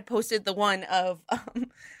someone had posted the one of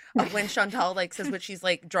when Chantal like says what she's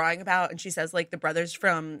like drawing about, and she says like the brothers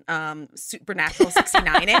from Supernatural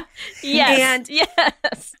 69 it. Yes.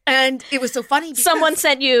 Yes. And it was so funny because Someone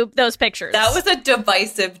sent you those pictures. That was a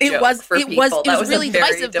divisive joke it was for people. That it was a really very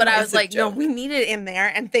divisive, but I was like, no, joke. we need it in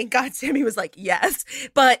there. And thank God Sammy was like, yes.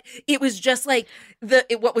 But it was just like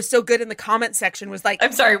what was so good in the comment section was like,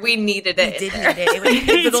 I'm sorry, we needed we it. did in need there. it. It was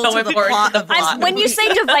pivotal So to the important plot to of the this plot. When you movie.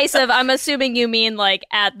 say divisive, I'm assuming you mean like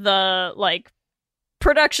at the like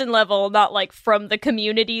production level, not like from the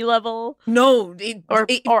community level. No,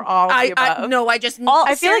 Or all of the above. no, I just All-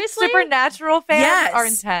 I feel Seriously? like Supernatural fans Yes. are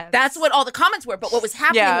intense. That's what all the comments were. But what was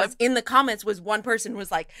happening Yeah. was in the comments was one person was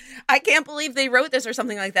like, I can't believe they wrote this or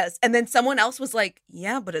something like this. And then someone else was like,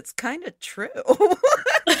 yeah, but it's kind of true.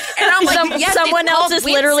 And I'm like, yes, Someone it's else called is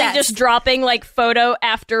literally Wincest. just dropping like photo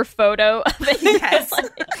after photo of it. Yes.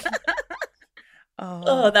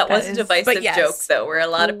 Oh, that was a is- divisive but yes. joke, though, where a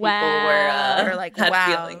lot of people Wow. Were like, had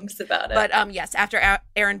wow. feelings about it. But yes, after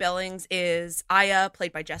Aaron Billings is Aya,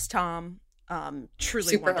 played by Jess Tom. Truly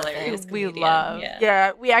Super wonderful. hilarious. we comedian, love. yeah.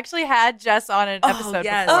 Yeah, we actually had Jess on an Oh, episode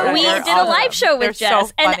yes. before. Oh, We They're did a live awesome. show with They're Jess,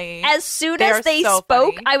 so and funny. as soon They're as they so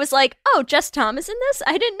spoke, funny. I was like, "Oh, Jess Tom is in this?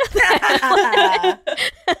 I didn't know that."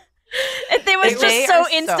 And they was They just are so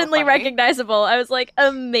so instantly funny. recognizable. I was like,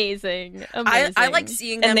 "Amazing, amazing!" I like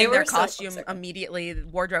seeing And them they in their were so- costume immediately, the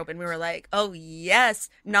wardrobe, and we were like, "Oh yes,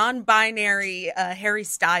 non-binary Harry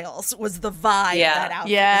Styles was the vibe Yeah. that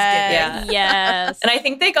outfit Yeah. was giving." Yes. And I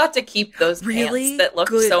think they got to keep those Really? pants that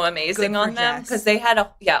looked Good- so amazing good for on them Jess. because they had a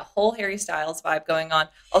whole Harry Styles vibe going on.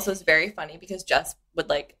 Also, it's very funny because Jess would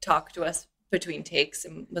like talk to us between takes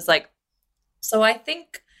and was like, "So I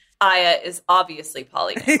think Aya is obviously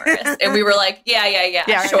polyamorous," and we were like, "Yeah,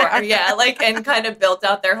 Yeah, sure, yeah. yeah," like, and kind of built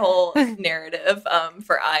out their whole narrative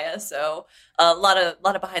for Aya. So a lot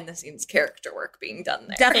of behind the scenes character work being done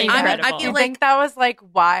there. Definitely. I mean, I Incredible. feel You like think that was like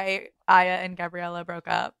why Aya and Gabriella broke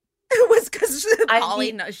up? it was because I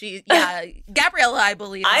Polly. mean- No, Gabriella, I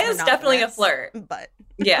believe, is Aya's definitely a monogamous, flirt. but.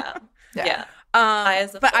 Yeah. Yeah.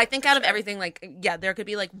 Aya's a But I flirt think for out of sure. everything, like, yeah, there could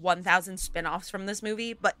be like 1,000 spin-offs from this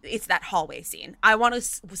movie, but it's that hallway scene. I want to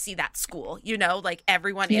see that school, you know, like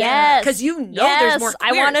everyone in Yes. because you know yes, there's more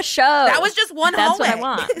I want a queers. show. That was just one That's hallway. what I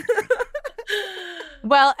want.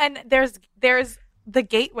 Well, and there's the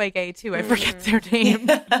gateway gay too. I forget their name.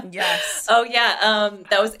 Yes. Oh yeah,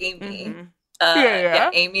 that was Amy. Mhm. Yeah.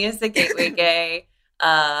 Amy is the gateway gay,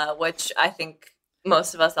 which I think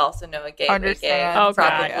most of us also know a gateway gay. Understand. Oh, God,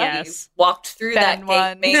 Probably yes. walked through Been that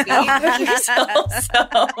one. gate maybe yourself.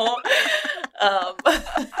 So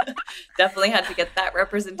definitely had to get that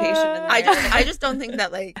representation in there. I just don't think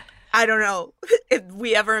that, like, I don't know if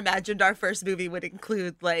we ever imagined our first movie would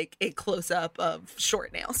include like a close-up of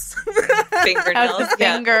short nails. Of fingernails. the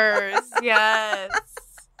Yeah. fingers. Yes.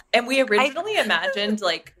 And we originally imagined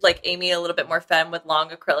like Amy a little bit more femme with long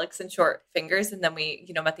acrylics and short fingers, and then we,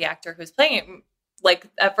 met the actor who's playing it. Like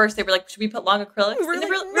at first they were like, should we put long acrylics? We were And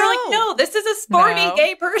like, we were like, no, this is a sporty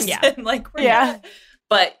gay person. Yeah. Like, we're not.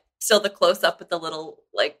 But still the close up with the little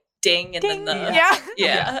like ding and then the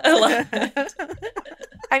yeah. I love it.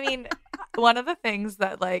 I mean, one of the things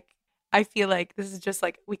that like I feel like this is just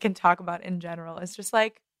like we can talk about in general is just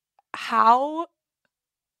like how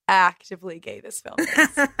actively gay this film is.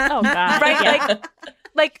 Oh god. Right? Yeah.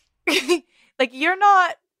 Like like you're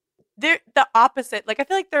not there, the opposite. Like I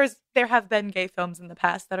feel like there have been gay films in the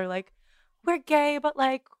past that are like, we're gay, but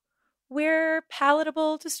like we're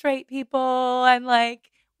palatable to straight people, and like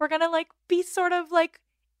we're gonna like be sort of like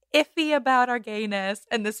iffy about our gayness.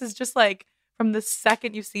 And this is just like from the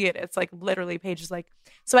second you see it, it's like literally Paige is like,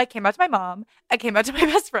 so I came out to my mom, I came out to my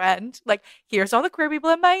best friend, like here's all the queer people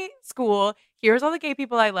in my school, here's all the gay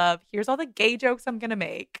people I love, here's all the gay jokes I'm gonna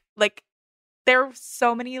make. Like there are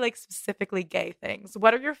so many like specifically gay things.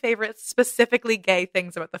 What are your favorite specifically gay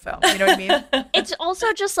things about the film? You know what I mean? It's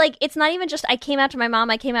also just like, it's not even just I came out to my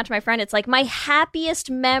mom, I came out to my friend. It's like my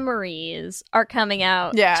happiest memories are coming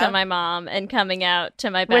out to my mom and coming out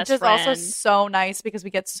to my best friend. Which is also so nice because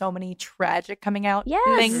we get so many tragic coming out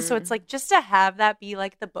Yes. things. So it's like just to have that be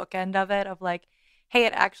like the bookend of it, of like, hey,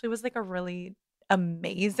 it actually was like a really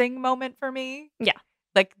amazing moment for me. Yeah.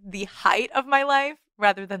 Like the height of my life,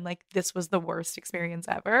 rather than like this was the worst experience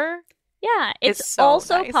ever. Yeah, it's so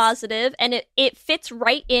also nice. positive, and it fits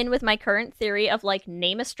right in with my current theory of like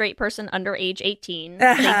name a straight person under age 18.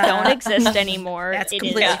 They don't exist anymore. That's It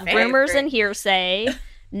completely is fair. rumors and hearsay.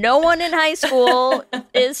 No one in high school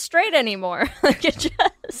is straight anymore. Like it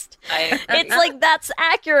just, it's like that's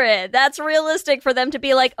accurate. That's realistic for them to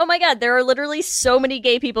be like, oh my god, there are literally so many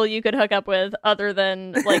gay people you could hook up with other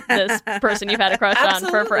than like this person you've had a crush on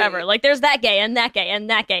for forever. Like there's that gay and that gay and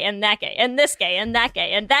that gay and that gay and this gay and that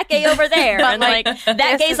gay and that gay over there and like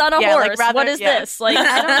that gay's on a horse. Like, what is this? Like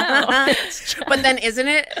I don't know. It's just- But then isn't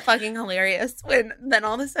it fucking hilarious when then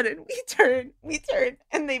all of a sudden we turn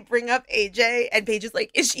and they bring up AJ and Paige is like,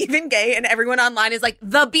 is she even gay? And everyone online is like,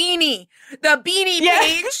 the beanie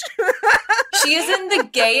Paige. She is in the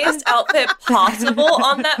gayest outfit possible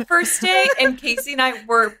on that first day, and Casey and I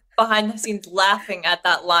were behind the scenes laughing at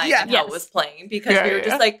that line and how it was playing because we were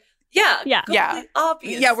just like,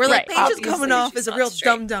 obviously. Yeah, we're like, Right. Paige is coming off as a real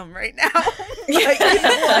dum-dum right now. Like, you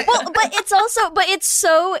know what? well, but it's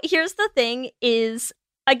so, here's the thing is,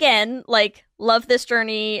 again, like, love this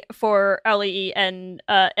journey for Ali and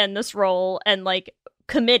this role and like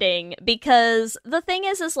committing, because the thing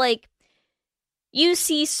is like, you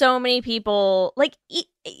see so many people like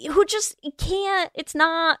who just can't, it's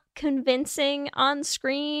not convincing on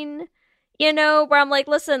screen, where I'm like,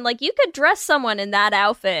 listen, like you could dress someone in that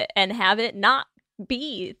outfit and have it not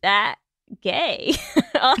be that gay.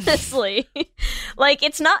 Honestly. Like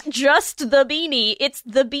it's not just the beanie, it's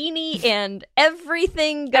the beanie and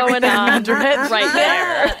everything going on under it. right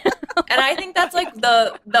there. And I think that's like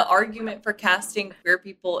the argument for casting queer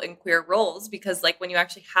people in queer roles, because like when you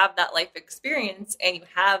actually have that life experience and you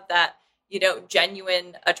have that,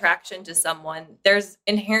 genuine attraction to someone, there's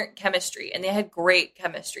inherent chemistry, and they had great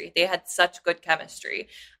chemistry. They had such good chemistry.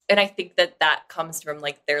 And I think that comes from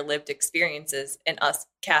like their lived experiences and us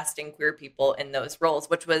casting queer people in those roles,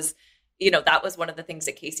 which was, that was one of the things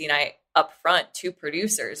that Casey and I up front to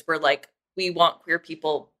producers were like, we want queer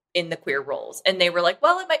people in the queer roles. And they were like,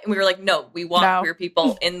 well, it might. And we were like, no, we want queer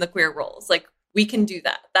people in the queer roles. Like we can do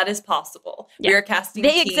that. That is possible. Yeah. We are casting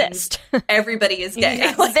They teams. exist. Everybody is gay.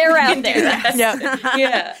 Yes, Like, they're we out can do there. that.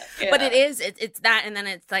 Yeah. But it's that, and then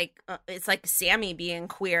it's like Sammy being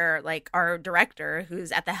queer, like our director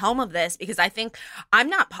who's at the helm of this, because I think I'm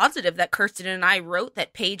not positive that Kirsten and I wrote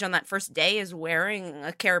that Paige on that first day is wearing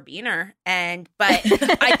a carabiner, but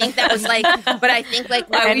I think that was like,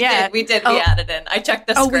 we did. We added in. I checked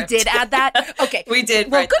the script. We did add that. Okay, we did.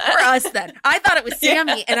 Well, write good that. for us then. I thought it was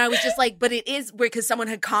Sammy, and I was just like, but it is weird because someone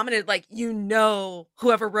had commented like,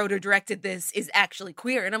 whoever wrote or directed this is actually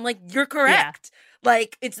queer, and I'm like, you're correct.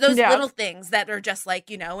 Like, it's those little things that are just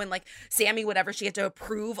like, and like Sammy, whatever she had to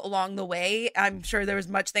approve along the way. I'm sure there was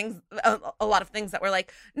a lot of things that were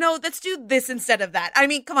like, no, let's do this instead of that. I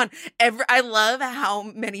mean, come on. I love how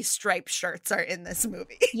many striped shirts are in this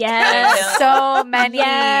movie. Yes. So many.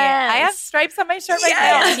 Yes. I have stripes on my shirt right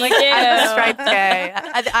Yes, now. you Like, I'm a do. striped gay.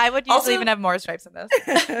 I would usually Also- even have more stripes in this.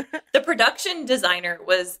 The production designer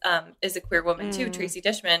is a queer woman too, Tracy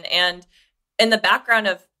Dishman, and in the background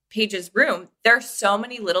of Paige's room, there are so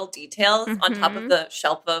many little details on top of the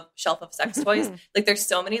shelf of sex toys. Like there's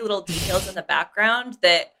so many little details in the background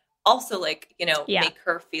that also like, Yeah. make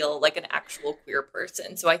her feel like an actual queer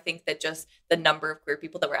person. So I think that just the number of queer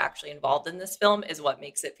people that were actually involved in this film is what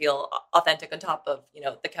makes it feel authentic on top of,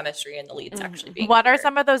 the chemistry and the leads actually being What are queer.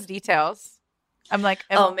 some of those details? I'm like,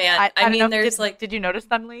 Oh man, I I don't mean, know if- there's did you notice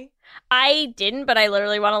them, Lee? I didn't, but I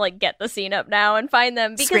literally want to like get the scene up now and find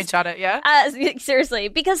them because Screenshot it, yeah. seriously,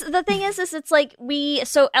 because the thing is it's like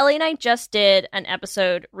so Ellie and I just did an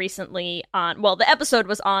episode recently on, well, the episode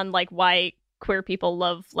was on like why queer people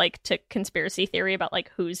love like to conspiracy theory about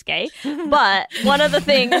like who's gay. But one of the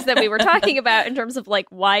things that we were talking about in terms of like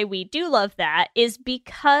why we do love that is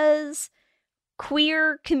because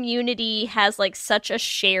queer community has like such a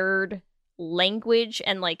shared language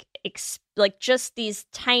and like just these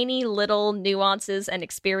tiny little nuances and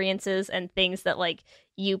experiences and things that like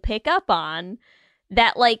you pick up on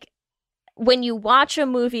that like when you watch a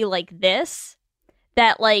movie like this,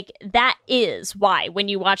 that is why when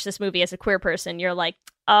you watch this movie as a queer person, you're like,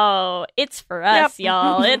 oh, it's for us,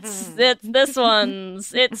 y'all. It's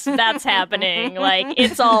that's happening. Like,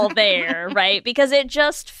 it's all there, right? Because it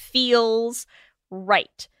just feels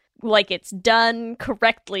right. Like it's done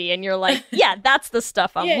correctly, and you're like, yeah, that's the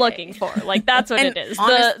stuff I'm looking for. Like that's what it is.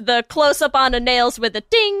 The close up on the nails with a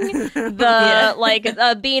ding, the like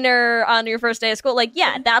a beaner on your first day of school. Like,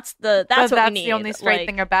 yeah, that's what we need. The only straight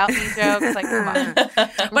thing about me jokes. Like, come on.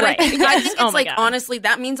 But Right. I think it's like, God. honestly,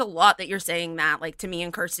 that means a lot that you're saying that, like, to me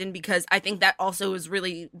and Kirsten, because I think that also is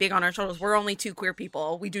really big on our shoulders. We're only two queer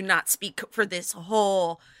people. We do not speak for this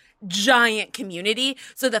whole giant community.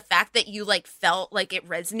 So the fact that you like felt like it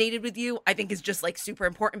resonated with you, I think is just like super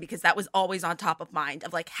important, because that was always on top of mind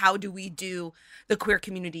of like, how do we do the queer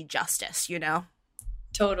community justice,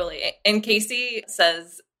 Totally. And Casey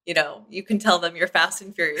says, you can tell them your Fast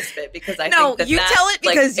and Furious bit, because I No, think you that, tell it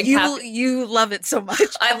because like, you love it so much.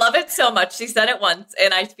 I love it so much. She said it once,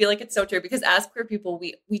 and I feel like it's so true, because as queer people,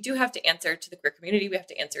 we do have to answer to the queer community. We have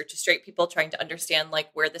to answer to straight people trying to understand like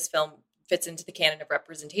where this film fits into the canon of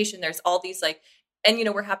representation. There's all these like, and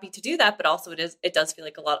we're happy to do that, but also it does feel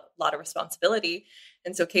like a lot of responsibility.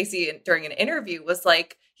 And so Casey, during an interview, was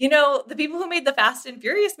like, the people who made the Fast and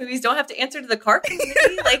Furious movies don't have to answer to the car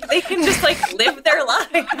community. Like they can just like live their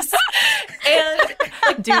lives. And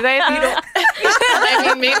like, Do they?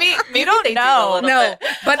 I mean, maybe don't they know. do a little No, bit.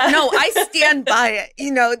 but no, I stand by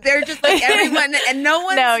it. They're just like everyone, and no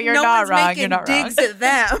one's You're not wrong. making You're not digs at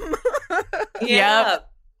them. Yeah. Yep.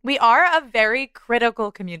 We are a very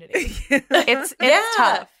critical community. It's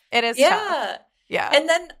tough. It is tough. Yeah. And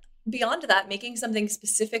then beyond that, making something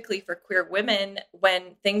specifically for queer women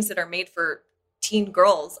when things that are made for teen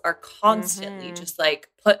girls are constantly just like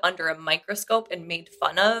put under a microscope and made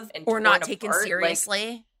fun of and Or torn not taken apart.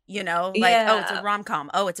 seriously. Oh, Yeah. it's a rom-com.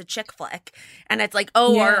 Oh, it's a chick flick. And it's like,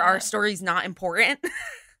 oh, our story's not important.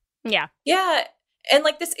 Yeah. Yeah. And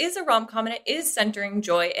like this is a rom-com, and it is centering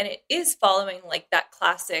joy, and it is following like that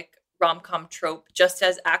classic rom-com trope, just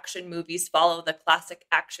as action movies follow the classic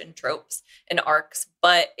action tropes and arcs,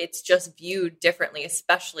 but it's just viewed differently,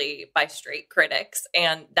 especially by straight critics.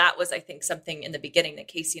 And that was, I think, something in the beginning that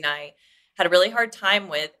Casey and I had a really hard time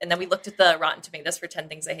with. And then we looked at the Rotten Tomatoes for 10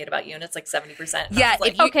 Things I Hate About You, and it's like 70%. And I Yeah, was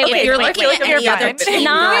like, if you're wait, looking wait, at you're any other fine. teen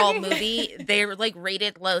Not- girl movie, they're like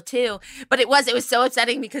rated low too. But it was so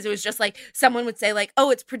upsetting, because it was just like someone would say like, oh,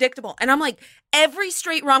 it's predictable. And I'm like, every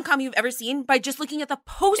straight rom-com you've ever seen, by just looking at the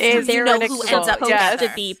posters, Is you know who predictable. ends up supposed together.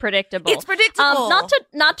 to be predictable. It's predictable.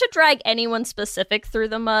 Not to drag anyone specific through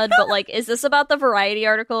the mud, but like, is this about the Variety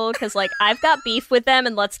article? Because like, I've got beef with them,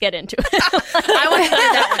 and let's get into it. I want to hear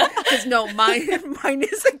that one, because no, mine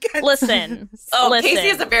is against. Listen. Casey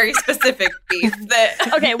has a very specific beef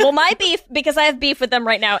that Okay, well, my beef, because I have beef with them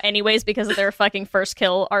right now anyways because of their fucking First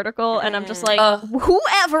Kill article, and I'm just like, who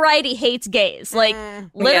at Variety hates gays? Like,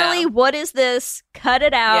 literally, what is this? Cut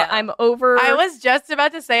it out. Yeah. I'm over. I was just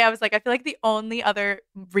about to say, I was like, I feel like the only other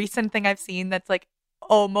recent thing I've seen that's like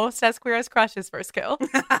almost as queer as Crush is First Kill.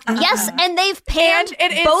 Yes, and they've panned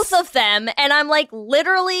And it is- both of them, and I'm like,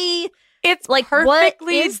 literally, It's like, like what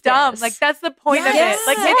perfectly is dumb. this? Like that's the point of Yes. it.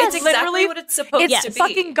 Like it's it's exactly literally what it's supposed it's to be.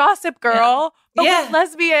 fucking Gossip Girl, but Yeah. with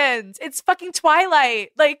lesbians. It's fucking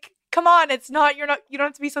Twilight. Like, come on, it's not. You don't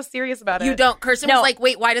have to be so serious about it. You don't. Kirsten No. was like,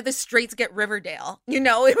 wait, why did the straights get Riverdale?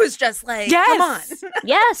 It was just like, Yes. come on.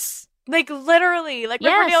 yes. Like literally, like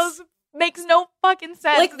Yes. Riverdale's makes no fucking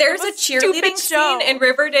sense. Like there's It a was stupid cheerleading show. scene in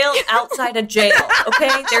Riverdale outside a jail. Okay,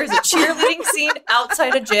 there's a cheerleading scene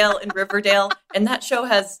outside a jail in Riverdale, and that show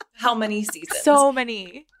has how many seasons? So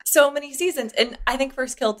many. So many seasons, and I think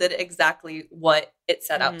First Kill did exactly what it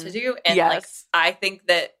set out to do. And like Yes. I think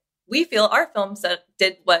that we feel our film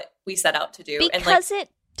did what we set out to do, and like Because it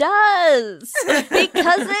does,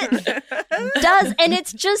 because it does. And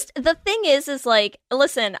it's just, the thing is like,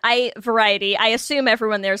 listen, Variety, I assume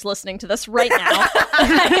everyone there's listening to this right now.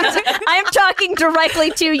 I'm talking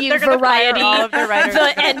directly to you, Variety, all of their writers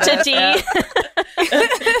the entity.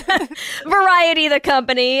 Variety, the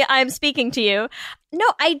company, I'm speaking to you. No,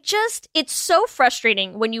 it's so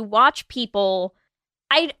frustrating when you watch people.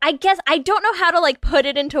 I guess I don't know how to like put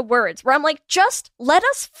it into words, where I'm like, just let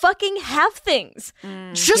us fucking have things.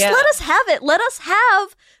 Just let us have it. Let us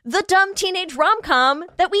have the dumb teenage rom-com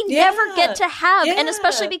that we never get to have. And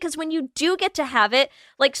especially because when you do get to have it,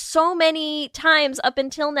 like so many times up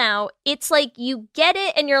until now, it's like you get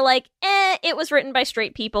it and you're like, it was written by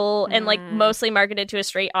straight people and like mostly marketed to a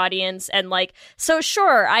straight audience. And like, so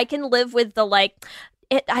sure, I can live with the like,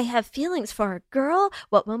 I have feelings for a girl.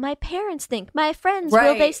 What will my parents think? My friends,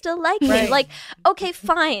 will they still like me? Like, okay,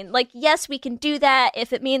 fine. Like, yes, we can do that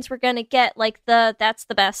if it means we're going to get like that's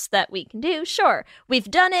the best that we can do. Sure.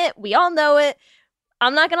 We've done it. We all know it.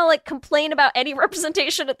 I'm not going to like complain about any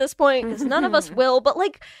representation at this point because none of us will, but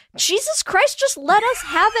like, Jesus Christ, just let us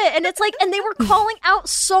have it. And it's like, and they were calling out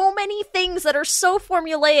so many things that are so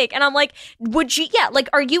formulaic. And I'm like,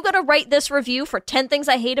 are you going to write this review for 10 Things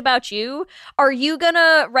I Hate About You? Are you going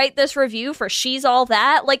to write this review for She's All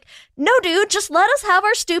That? Like, no, dude, just let us have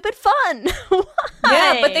our stupid fun. Why?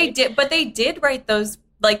 Yeah, but they did write those.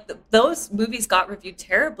 Like, those movies got reviewed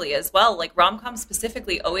terribly as well. Like, rom-coms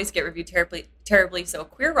specifically always get reviewed terribly. So,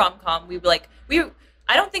 queer rom-com,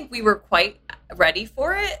 I don't think we were quite ready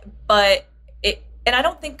for it, and I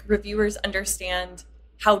don't think reviewers understand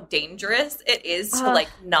how dangerous it is to, like,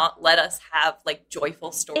 not let us have, like,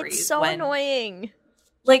 joyful stories. It's so annoying.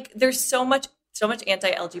 Like, there's so much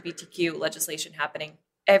anti-LGBTQ legislation happening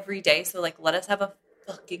every day. So, like, let us have a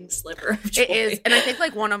fucking sliver of joy. It is, and I think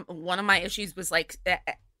like one of my issues was like at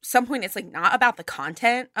some point it's like not about the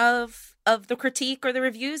content of the critique or the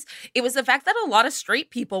reviews. It was the fact that a lot of straight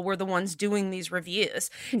people were the ones doing these reviews,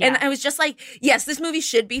 and I was just like, yes, this movie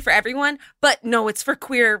should be for everyone, but no, it's for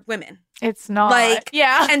queer women. It's not. Like,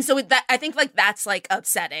 yeah, and so that I think like that's like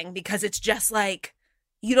upsetting because it's just like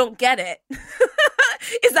you don't get it.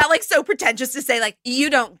 Is that like so pretentious to say like you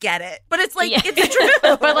don't get it? But it's like it's true.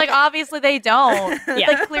 But like obviously they don't.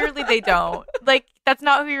 Like clearly they don't. Like that's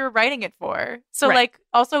not who you're writing it for. So like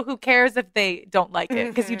also who cares if they don't like it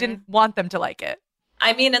because you didn't want them to like it.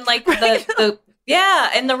 I mean, and like the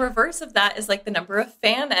and the reverse of that is like the number of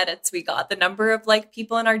fan edits we got, the number of like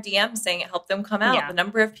people in our DMs saying it helped them come out, the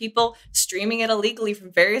number of people streaming it illegally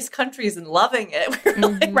from various countries and loving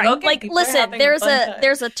it. Like listen,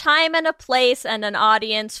 there's a time and a place and an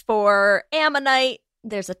audience for Ammonite.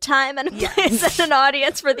 There's a time and a place and an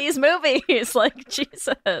audience for these movies. Like,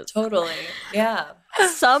 Jesus. Totally. Yeah.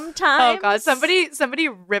 Sometimes. Oh god, somebody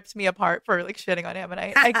ripped me apart for like shitting on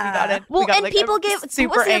Ammonite. We got it. Well, we got, and like, people gave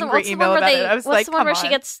super angry email about it. I was like, the one where she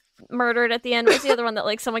gets murdered at the end? What's the other one that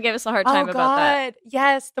like someone gave us a hard time about that?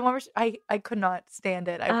 Yes, the one where I could not stand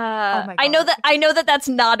it. Oh my god. I know that that's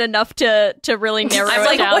not enough to really narrow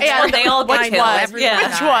it down. Which one they all get killed?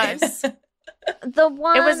 Which one? The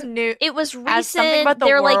one it was new. It was recent. About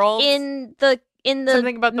they're like in the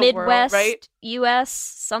Midwest, world, right? U.S.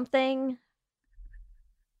 something.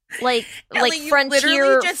 Like Ellie,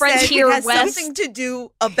 frontier it has West. Something to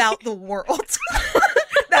do about the world.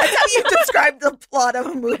 That's how you describe the plot of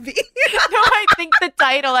a movie. No, I think the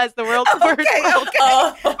title has the world's worst. Okay.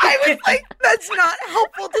 I was like, that's not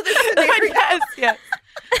helpful to this scenario. Yes.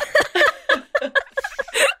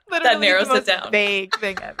 That narrows it down. Vague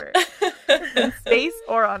thing ever. In space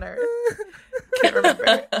or on Earth. Can't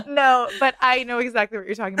remember. No, but I know exactly what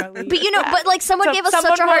you're talking about, Lee. But but like someone gave us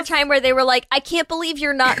such a hard time where they were like, I can't believe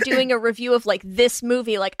you're not doing a review of like this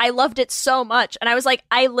movie. Like I loved it so much. And I was like,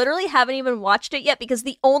 I literally haven't even watched it yet because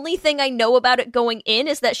the only thing I know about it going in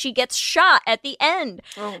is that she gets shot at the end.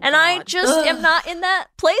 And I just am not in that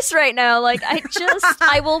place right now. Like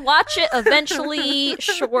I will watch it eventually,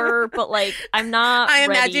 sure, but like I'm not I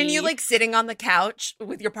imagine ready. you like sitting on the couch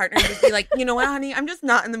with your partner and just be like, you know what, honey, I'm just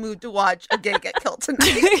not in the mood to watch a gay get killed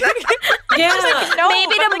tonight. Like, no,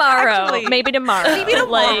 maybe tomorrow. Maybe tomorrow.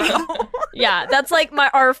 Like, yeah, that's like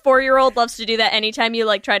our 4-year-old loves to do that anytime you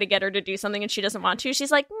like try to get her to do something and she doesn't want to.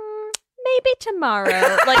 She's like, maybe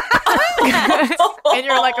tomorrow. Like, and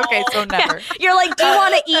you're like, okay, so never. Yeah. You're like, do you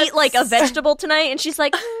want to eat like a vegetable tonight? And she's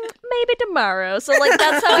like, maybe tomorrow. So like,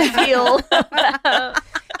 that's how I feel.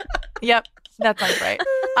 Yep. That sounds right.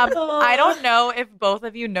 I don't know if both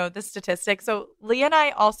of you know the statistic. So Lee and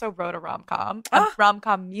I also wrote a rom-com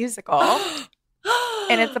musical.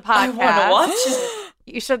 And it's a podcast. I want to watch it.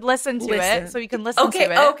 You should listen to it so you can listen to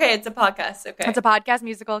it. Okay, it's a podcast. Okay. It's a podcast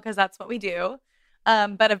musical because that's what we do.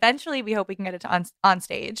 But eventually we hope we can get it to on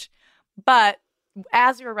stage. But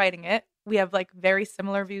as we were writing it, we have like very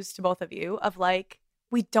similar views to both of you of like,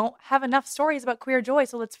 we don't have enough stories about queer joy,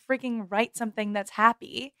 so let's freaking write something that's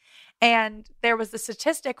happy. And there was the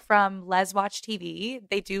statistic from Les Watch TV.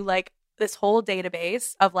 They do like this whole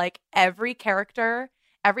database of like every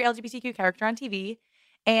LGBTQ character on TV.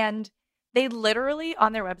 And they literally,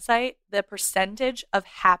 on their website, the percentage of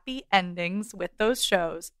happy endings with those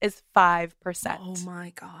shows is 5%. Oh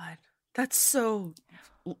my God. That's so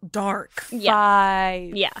dark. Yeah.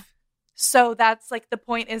 5. Yeah. So that's like the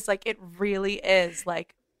point is like it really is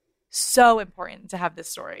like so important to have this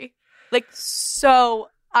story. Like so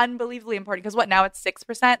unbelievably important because what now it's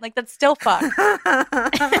 6%? Like that's still fucked. Right?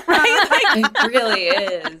 Like, It really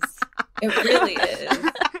is. It really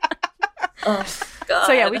is. Oh God.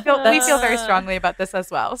 so yeah, we feel very strongly about this as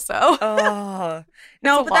well. So Oh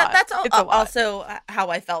no, It's a but lot. that's It's a lot. also how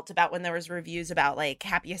I felt about when there was reviews about like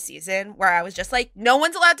Happiest Season, where I was just like, no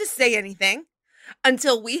one's allowed to say anything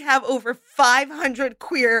until we have over 500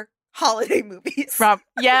 queer holiday movies.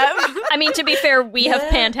 yeah. I mean, to be fair, we have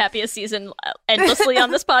panned Happiest Season endlessly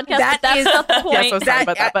on this podcast, That but that's is- not the Yeah, point. so sorry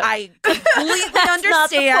about that, but I completely That's not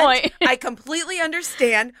the understand. point. I completely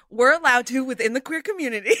understand. We're allowed to within the queer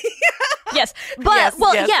community. Yes, but Yes,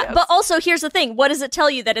 yes. but also here's the thing: what does it tell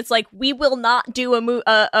you that it's like we will not do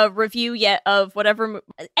a review yet of whatever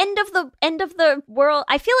end of the world?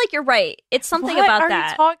 I feel like you're right. It's something What about are you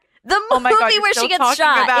that. talking- The Oh my God, movie you're where still she gets talking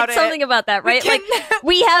shot. about It's it. something about that, right? We Like can-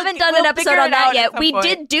 we haven't done an we'll episode figure on it that out yet. at some We point.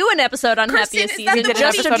 did do an episode on Kirsten, Happiest is that Season the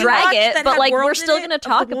just movie to you drag watched it, that but had like we're world still in it going to of the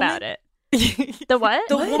talk woman? about it. The what?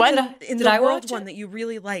 The What? one Did in did the I world watch one it? that you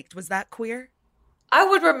really liked, was that queer? I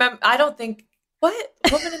would remember. I don't think. What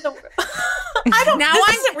woman in the world? I don't. Now this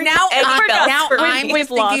I'm doesn't ring now any I'm bells now for me. I'm We've just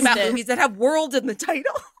thinking lost about it. movies that have world in the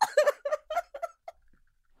title.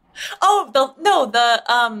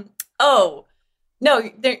 No,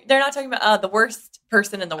 they're not talking about the worst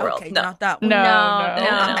person in the world. Okay, No, not that one. No, No, no. no.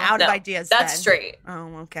 I'm out of no. ideas. That's then. straight.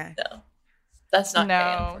 Oh, okay. No, that's not gay,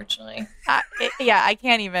 No. unfortunately. I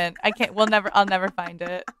can't even. I can't. I'll never find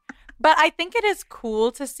it. But I think it is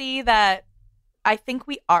cool to see that. I think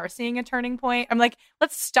we are seeing a turning point. I'm like,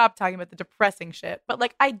 let's stop talking about the depressing shit. But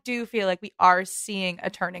like, I do feel like we are seeing a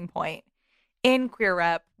turning point in queer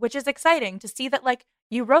rep, which is exciting to see that like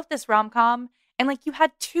you wrote this rom-com and like you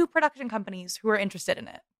had 2 production companies who are interested in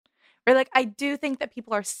it. Or like, I do think that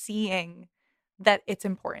people are seeing that it's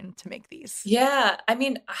important to make these. Yeah, I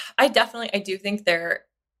mean, I do think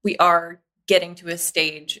we are getting to a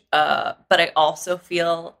stage, but I also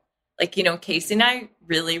feel like, Casey and I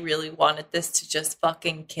really, really wanted this to just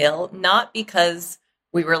fucking kill, not because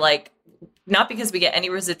we get any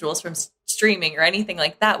residuals from streaming or anything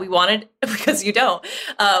like that. We wanted, because you don't,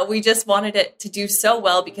 we just wanted it to do so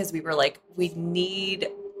well because we were like, we need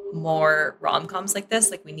more rom-coms like this.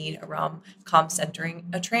 Like we need a rom-com centering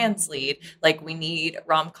a trans lead. Like we need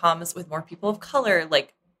rom-coms with more people of color.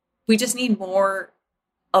 Like we just need more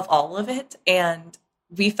of all of it. And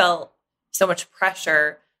we felt so much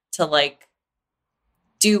pressure to like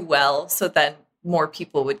do well so then more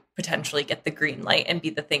people would potentially get the green light and be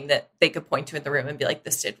the thing that they could point to in the room and be like,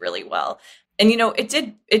 this did really well. And it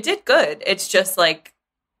did good. It's just like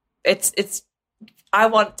it's I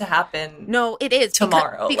want it to happen. No, it is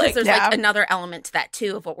tomorrow. because there's Yeah. like another element to that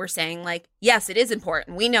too of what we're saying. Like, yes, it is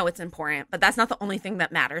important. We know it's important, but that's not the only thing that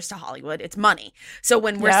matters to Hollywood. It's money. So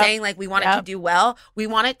when we're Yep. saying like we want it to do well, we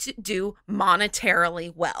want it to do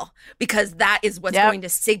monetarily well because that is what's Yep. going to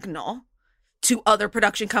signal to other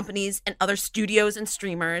production companies and other studios and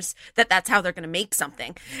streamers that that's how they're going to make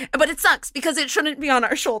something. But it sucks because it shouldn't be on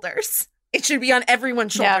our shoulders. It should be on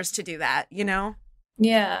everyone's Yeah. shoulders to do that,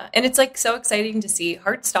 Yeah. And it's like so exciting to see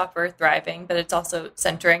Heartstopper thriving, but it's also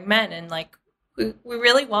centering men. And like, we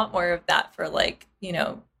really want more of that for like,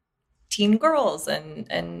 teen girls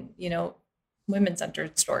and women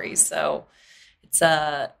centered stories. So it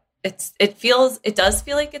does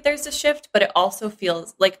feel like there's a shift, but it also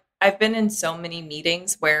feels like I've been in so many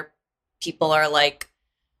meetings where people are like,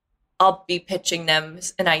 I'll be pitching them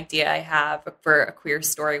an idea I have for a queer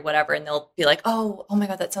story, whatever. And they'll be like, oh my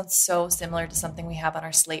God, that sounds so similar to something we have on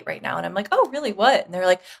our slate right now. And I'm like, oh, really? What? And they're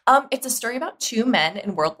like, it's a story about 2 men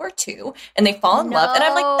in World War II and they fall in love. And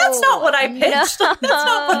I'm like, that's not what I pitched. No. That's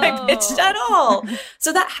not what I pitched at all.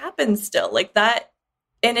 So that happens still like that.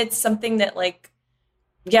 And it's something that like,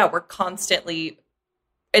 yeah, we're constantly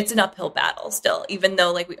it's an uphill battle still, even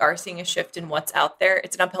though like we are seeing a shift in what's out there.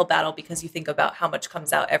 It's an uphill battle because you think about how much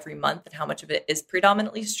comes out every month and how much of it is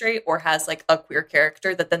predominantly straight or has like a queer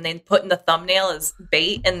character that then they put in the thumbnail as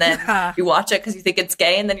bait, and then you watch it because you think it's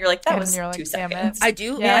gay, and then you're like, that was 2 seconds. I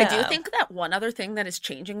do think that one other thing that is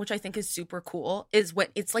changing, which I think is super cool, is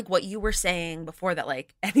what it's like what you were saying before, that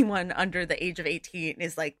like anyone under the age of 18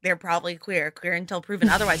 is like, they're probably queer until proven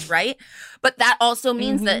otherwise, right? But that also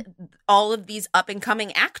means that all of these up and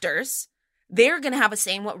coming actors, they're going to have a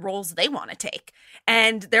say in what roles they want to take.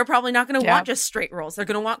 And they're probably not going to want just straight roles. They're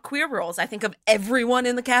going to want queer roles. I think of everyone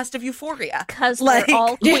in the cast of Euphoria. Because they're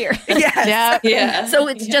all queer. Yes. Yeah. So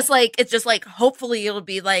it's just like, hopefully it'll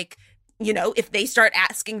be like, you know, if they start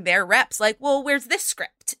asking their reps, like, well, where's this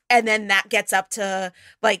script? And then that gets up to,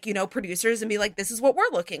 like, you know, producers and be like, this is what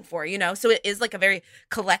we're looking for, you know? So it is like a very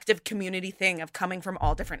collective community thing of coming from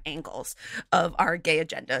all different angles of our gay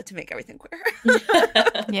agenda to make everything queer.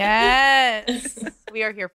 Yes. We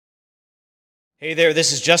are here. Hey there,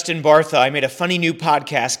 this is Justin Bartha. I made a funny new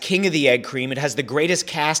podcast, King of the Egg Cream. It has the greatest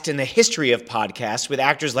cast in the history of podcasts with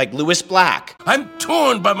actors like Louis Black. I'm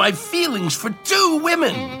torn by my feelings for 2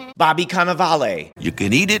 women. Bobby Cannavale. You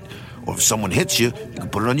can eat it, or if someone hits you, you can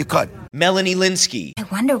put it on your cut. Melanie Linsky. I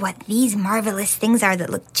wonder what these marvelous things are that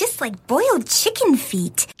look just like boiled chicken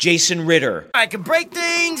feet. Jason Ritter. I can break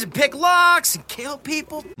things and pick locks and kill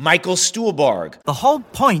people. Michael Stuhlbarg. The whole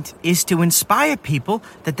point is to inspire people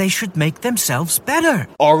that they should make themselves better.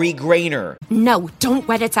 Ari Grainer. No, don't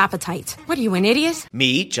whet its appetite. What are you, an idiot?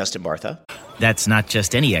 Me, Justin Bartha. That's not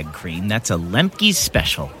just any egg cream, that's a Lemke's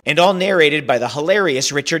special. And all narrated by the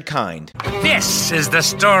hilarious Richard Kind. This is the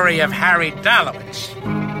story of Harry Dalowitz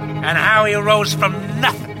and how he rose from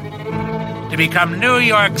nothing to become New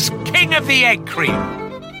York's King of the Egg Cream.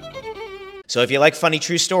 So if you like funny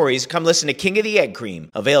true stories, come listen to King of the Egg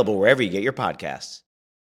Cream, available wherever you get your podcasts.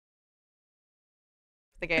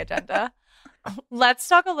 The gay agenda. Let's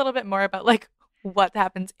talk a little bit more about like what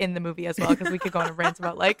happens in the movie as well, because we could go on a rant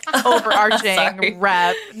about like overarching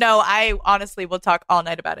rep. No, I honestly will talk all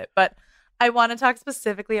night about it, but I want to talk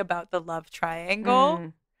specifically about the love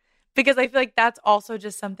triangle because I feel like that's also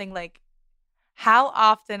just something like, how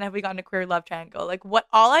often have we gotten a queer love triangle? Like what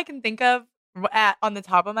all I can think of on the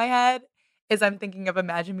top of my head is I'm thinking of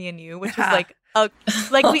Imagine Me and You, which is like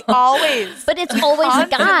we always, but it's always a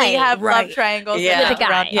guy. Have love triangles with a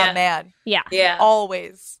guy, a man,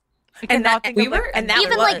 always. And that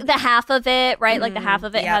even like the half of it, right? Like the half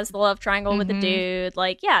of it has the love triangle with the dude.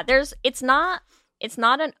 Like, yeah, it's not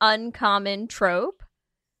an uncommon trope.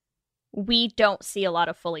 We don't see a lot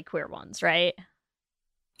of fully queer ones, right?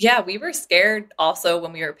 Yeah, we were scared also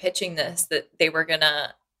when we were pitching this that they were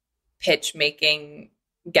gonna pitch making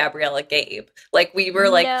Gabriella Gabe. Like we were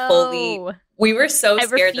like we were so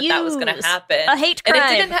scared that was going to happen. A hate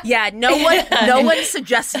crime. No one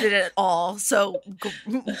suggested it at all. So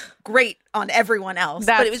great on everyone else.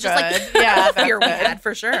 But it was just like the fear we had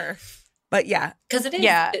for sure. But yeah, because it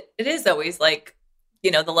is always like,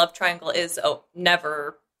 you know, the love triangle is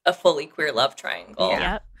never a fully queer love triangle.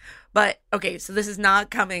 Yeah. But okay, so this is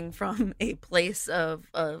not coming from a place of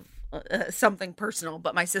something personal,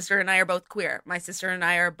 but my sister and I are both queer. My sister and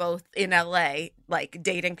I are both in LA, like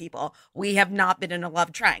dating people. We have not been in a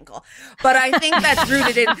love triangle, but I think that's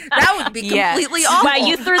rooted in that would be completely awful. Wow,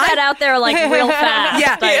 you threw that out there like real fast.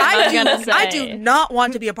 Yeah, I do not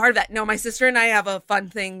want to be a part of that. No, my sister and I have a fun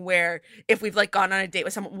thing where if we've like gone on a date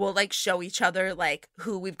with someone, we'll like show each other like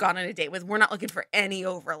who we've gone on a date with. We're not looking for any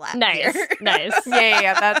overlap. Nice.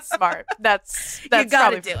 Yeah, that's smart. That's you gotta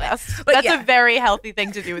probably do best. But that's a very healthy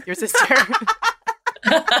thing to do with your sister.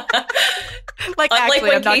 Like actually,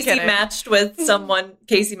 when Casey matched with someone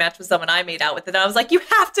I made out with, and I was like, you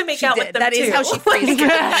have to make out with them that too. Is how she phrased it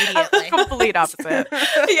immediately. Complete opposite.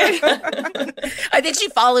 I think she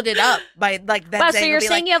followed it up by like that. Wow, so you're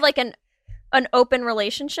saying you have like an open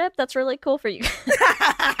relationship? That's really cool for you.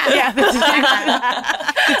 Yeah,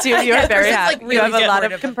 the two of you are very happy. Like, really you have a lot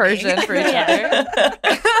of compersion for each other.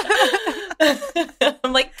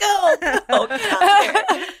 I'm like, go.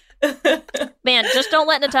 Man, just don't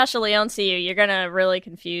let Natasha Lyonne see you. You're gonna really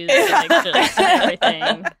confuse like, just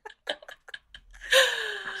everything.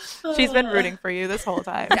 She's been rooting for you this whole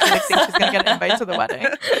time. She thinks she's gonna get an invite to the wedding.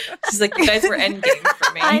 She's like, you guys were endgame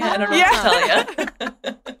for me. I don't know what to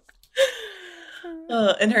tell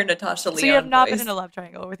you. In her Natasha Lyonne So you have not voice. been in a love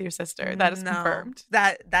triangle with your sister. That is confirmed.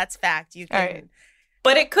 That's fact. You can, right.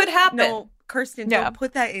 But it could happen. No, Kirsten, don't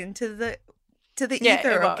put that into the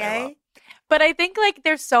ether, okay? But I think like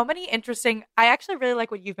there's so many interesting. I actually really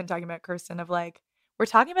like what you've been talking about, Kirsten. Of like we're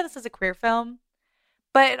talking about this as a queer film,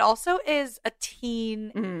 but it also is a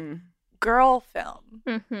teen girl film.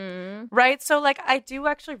 Mm-hmm. Right? So, like, I do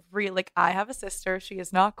actually really, like, I have a sister. She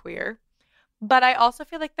is not queer. But I also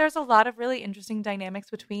feel like there's a lot of really interesting dynamics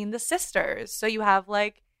between the sisters. So you have,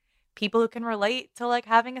 like, people who can relate to, like,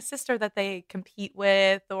 having a sister that they compete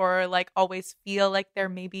with or, like, always feel like there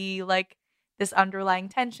may be, like, this underlying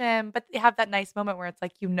tension. But they have that nice moment where it's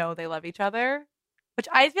like, you know, they love each other. Which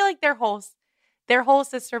I feel like their whole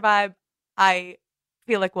sister vibe, I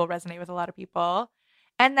feel like will resonate with a lot of people.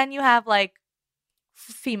 And then you have, like,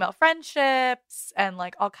 female friendships and,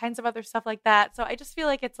 like, all kinds of other stuff like that. So I just feel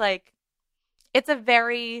like it's, like, it's a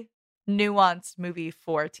very nuanced movie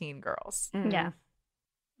for teen girls. Yeah.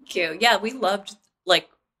 Cute. Yeah, we loved, like,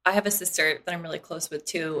 I have a sister that I'm really close with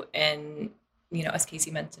too. And, you know, as Casey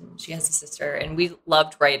mentioned, she has a sister. And we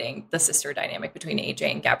loved writing the sister dynamic between AJ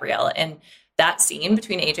and Gabriella. And that scene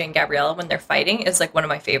between AJ and Gabriella when they're fighting is, like, one of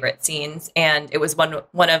my favorite scenes. And it was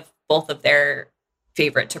one of both of their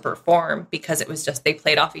favorite to perform because it was just, they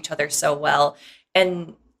played off each other so well.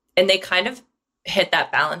 And they kind of hit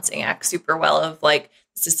that balancing act super well of, like,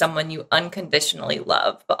 this is someone you unconditionally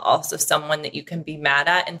love, but also someone that you can be mad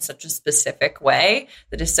at in such a specific way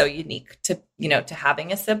that is so unique to, you know, to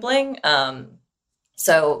having a sibling.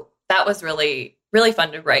 So that was really, really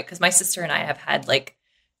fun to write because my sister and I have had, like,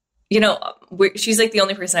 you know, she's, like, the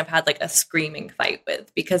only person I've had, like, a screaming fight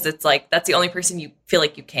with because it's, like, that's the only person you feel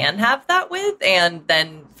like you can have that with and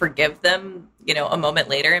then forgive them, you know, a moment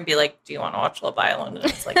later and be like, do you want to watch Love Island? And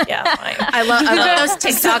it's like, yeah, fine. I love those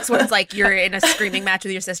TikToks where it's like you're in a screaming match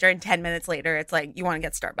with your sister and 10 minutes later it's like you want to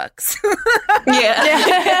get Starbucks.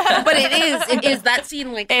 Yeah. But it is that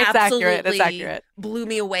scene, like, It's absolutely accurate. blew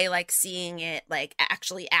me away, like, seeing it, like,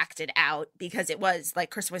 actually acted out because it was,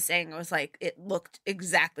 like Kirsten was saying, it was like, it looked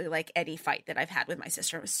exactly like any fight that I've had with my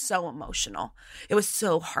sister. It was so emotional. It was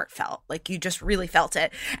so heartfelt. Like, you just really felt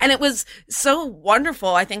it. And it was so wonderful.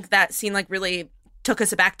 I think that scene, like, really took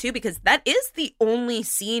us aback too because that is the only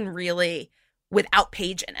scene really without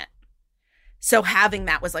Paige in it. So having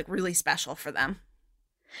that was, like, really special for them.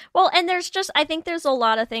 Well, and I think there's a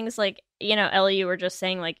lot of things, like, you know, Ellie, you were just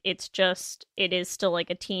saying, like, it is still, like,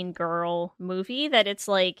 a teen girl movie that it's,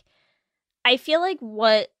 like, I feel like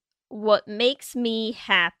what makes me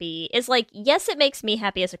happy is, like, yes, it makes me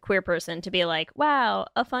happy as a queer person to be like, wow,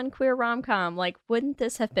 a fun queer rom-com. Like, wouldn't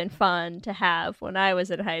this have been fun to have when I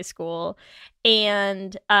was in high school?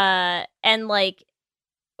 And like,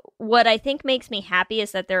 what I think makes me happy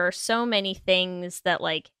is that there are so many things that,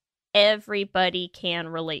 like, everybody can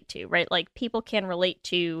relate to, right? Like, people can relate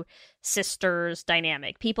to sisters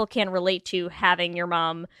dynamic. People can relate to having your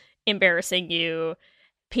mom embarrassing you.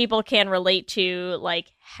 People can relate to,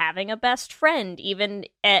 like, having a best friend, even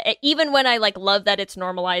when I, like, love that it's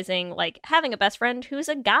normalizing, like, having a best friend who's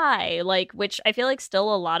a guy, like, which I feel like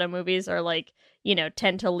still a lot of movies are, like, you know,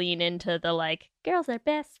 tend to lean into the, like, girls are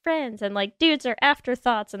best friends and, like, dudes are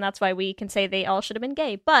afterthoughts, and that's why we can say they all should have been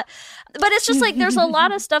gay. But it's just, like, there's a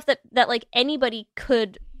lot of stuff that like anybody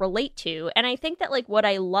could relate to, and I think that, like, what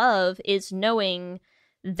I love is knowing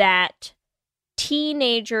that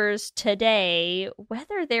teenagers today,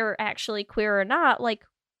 whether they're actually queer or not, like,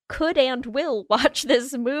 could and will watch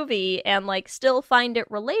this movie and, like, still find it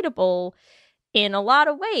relatable in a lot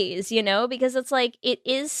of ways, you know, because it's like, it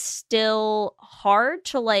is still hard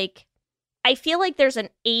to, like, I feel like there's an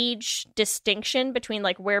age distinction between,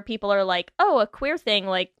 like, where people are like, oh, a queer thing,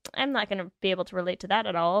 like, I'm not going to be able to relate to that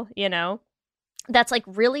at all, you know? That's, like,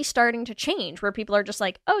 really starting to change, where people are just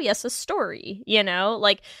like, oh, yes, a story, you know?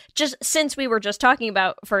 Like, just since we were just talking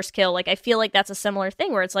about First Kill, like, I feel like that's a similar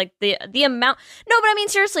thing where it's like the amount, no, but I mean,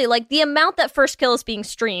 seriously, like, the amount that First Kill is being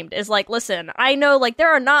streamed is like, listen, I know, like,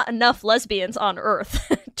 there are not enough lesbians on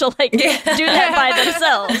Earth to, like, do that by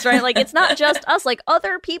themselves, right? Like, it's not just us, like,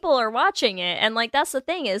 other people are watching it, and, like, that's the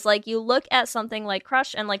thing is, like, you look at something like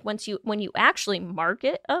Crush, and, like, when you actually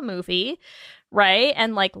market a movie, right,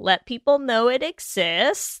 and, like, let people know it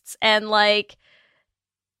exists, and, like,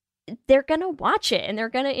 they're gonna watch it and they're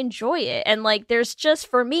gonna enjoy it, and, like, there's just,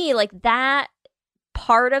 for me, like, that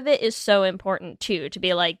part of it is so important too, to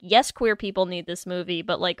be like, yes, queer people need this movie,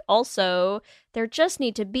 but, like, also there just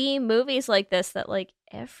need to be movies like this that, like,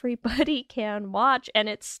 everybody can watch, and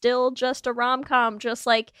it's still just a rom-com, just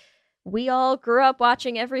like we all grew up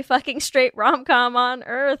watching every fucking straight rom-com on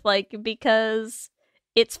Earth, like, because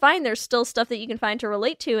it's fine, there's still stuff that you can find to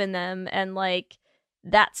relate to in them, and, like,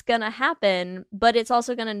 that's gonna happen, but it's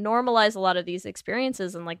also gonna normalize a lot of these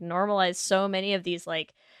experiences and like normalize so many of these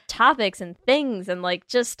like topics and things, and like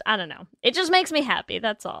just I don't know, it just makes me happy.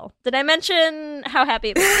 That's all. Did I mention how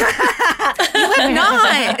happy it was? You have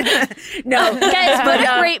not. No, guys, what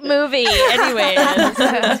a great movie. Anyways,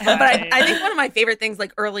 but I think one of my favorite things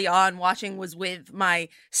like early on watching was with my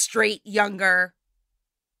straight younger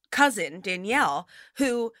cousin Danielle,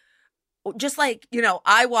 who just like, you know,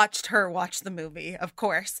 I watched her watch the movie, of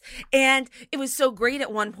course, and it was so great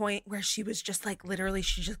at one point where she was just like, literally,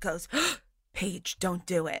 she just goes, Paige, don't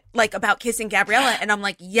do it. Like about kissing Gabriella. And I'm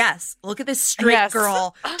like, yes, look at this straight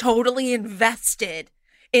girl totally invested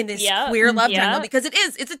in this queer love triangle, because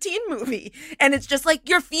it's a teen movie. And it's just like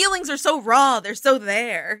your feelings are so raw. They're so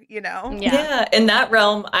there, you know? Yeah. In that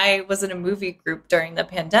realm, I was in a movie group during the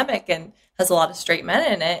pandemic and has a lot of straight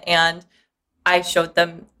men in it. And I showed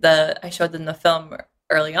them the film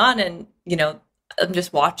early on, and, you know, I'm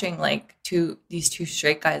just watching like these two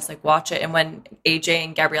straight guys like watch it, and when AJ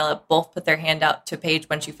and Gabriella both put their hand out to Paige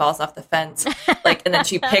when she falls off the fence, like, and then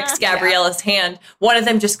she picks Gabriella's hand, one of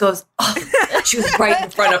them just goes, "Oh, she was right in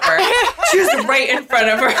front of her. She was right in front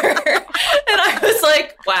of her," and I was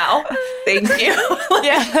like, "Wow, thank you."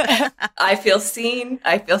 I feel seen.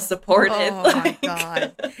 I feel supported. Oh my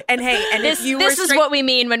god! And hey, and this is what we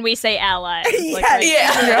mean when we say allies. Like,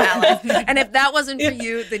 allies. And if that wasn't for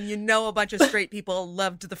you, then you know a bunch of straight people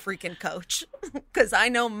loved the freaking coach, because I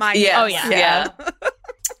know my my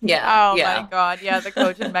god, yeah, the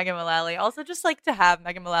coach and Megan Mullally. Also, just like to have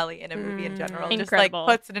Megan Mullally in a movie in general, just like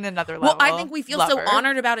puts it in another level. Well, I think we feel so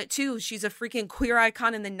honored about it too. She's a freaking queer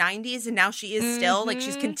icon in the 90s, and now she is still like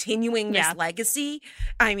she's continuing this legacy.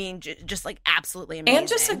 I mean, just like absolutely amazing, and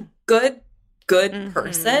just a good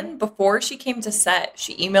person. Before she came to set,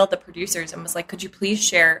 she emailed the producers and was like, "Could you please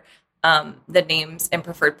share the names and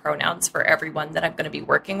preferred pronouns for everyone that I'm going to be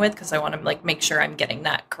working with, because I want to like make sure I'm getting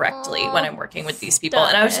that correctly when I'm working with these people."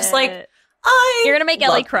 And I was just like, you're gonna make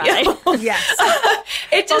Ellie cry. Yes.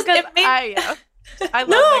 I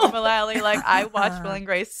love Megan Mullally. Like, I watch Will and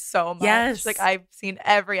Grace so much. Yes. Like, I've seen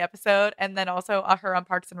every episode, and then also her on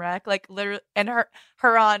Parks and Rec. Like, literally, and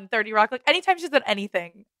her on 30 Rock. Like, anytime she's in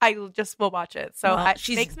anything, I just will watch it. So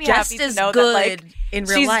she's makes me just happy as to know good that like in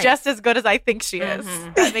real she's life. just as good as I think she is.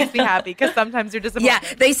 That makes me happy, because sometimes you're disappointed.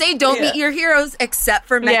 Yeah, they say don't meet your heroes except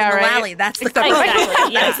for Megan Mullally. That's the quote.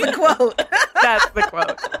 Exactly. That's the quote. That's the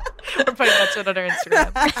quote. We're putting that shit on our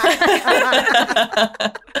Instagram.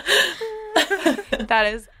 That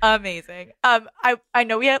is amazing. I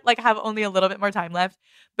know we have only a little bit more time left.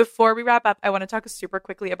 Before we wrap up, I want to talk super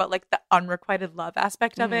quickly about like the unrequited love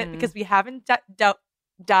aspect of it, because we haven't dove.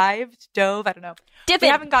 I don't know. We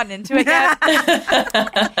haven't gotten into it yet.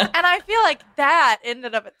 And I feel like that in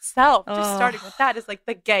and of itself, just starting with that, is like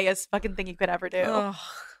the gayest fucking thing you could ever do.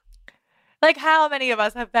 Like, how many of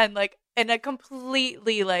us have been like in a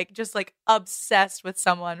completely like just like obsessed with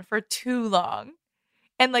someone for too long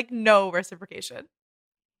and like no reciprocation?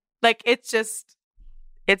 Like, it's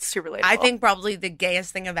too relatable. I think probably the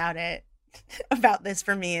gayest thing about this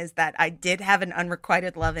for me is that I did have an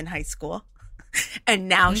unrequited love in high school. And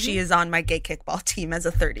now she is on my gay kickball team as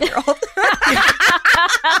a 30-year-old.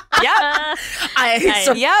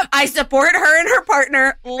 I support her and her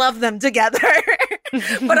partner. Love them together.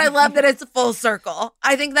 But I love that it's a full circle.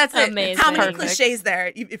 I think that's amazing. It. How many cliches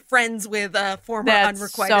there? Friends with former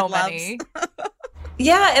unrequited loves.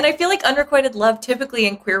 Yeah, and I feel like unrequited love typically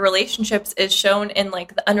in queer relationships is shown in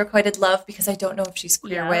like the unrequited love because I don't know if she's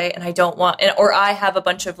queer way and I don't want, or I have a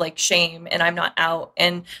bunch of like shame and I'm not out.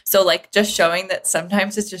 And so like just showing that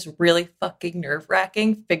sometimes it's just really fucking nerve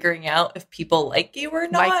wracking figuring out if people like you or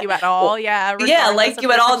not. Like you at all, yeah. Yeah, like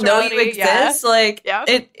you at all, know you exist. Yeah. Like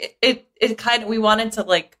it kind of, we wanted to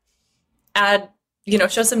like add,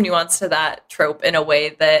 show some nuance to that trope in a way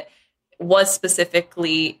that was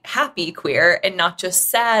specifically happy queer and not just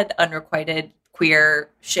sad unrequited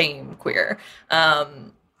queer, shame queer.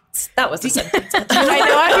 That was a sentence. I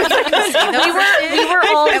know. We were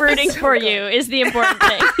all rooting for you is the important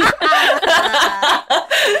thing.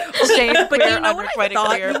 Shame, but queer, you know what I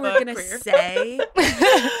thought you were going to say?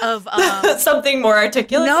 Of something more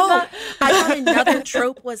articulate. No, I thought another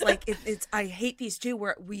trope was like it's. I hate these too,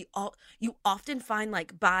 where you often find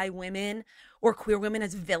like bi women or queer women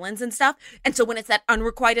as villains and stuff. And so when it's that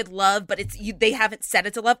unrequited love, but they haven't said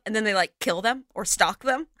it's a love, and then they like kill them or stalk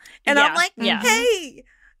them, and I'm like, hey.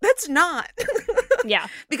 That's not. Yeah.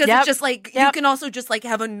 Because it's just like, you can also just like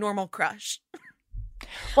have a normal crush.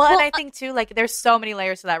 Well, and I think too, like there's so many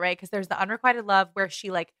layers to that, right? Because there's the unrequited love where she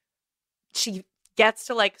gets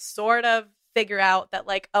to like sort of figure out that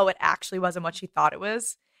like, oh, it actually wasn't what she thought it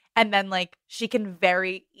was. And then like she can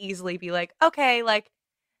very easily be like, okay, like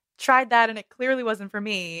tried that and it clearly wasn't for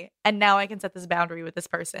me. And now I can set this boundary with this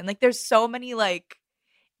person. Like there's so many like,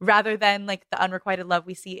 rather than like the unrequited love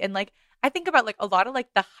we see. And like, I think about like a lot of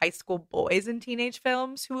like the high school boys in teenage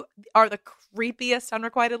films who are the creepiest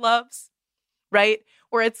unrequited loves, right?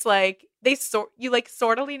 Where it's like, you like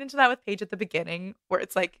sort of lean into that with Paige at the beginning where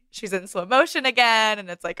it's like, she's in slow motion again. And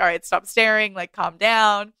it's like, all right, stop staring, like calm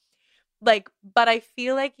down. Like, but I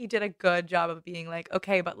feel like he did a good job of being like,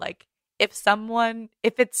 okay, but like if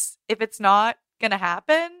it's not gonna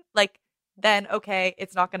happen, like then okay,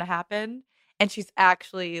 it's not gonna happen. And she's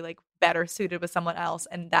actually like better suited with someone else.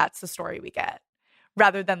 And that's the story we get.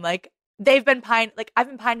 Rather than like, I've been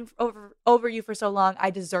pining over you for so long,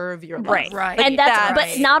 I deserve your love. Right. Like, And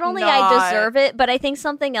but not only I deserve it, but I think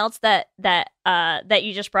something else that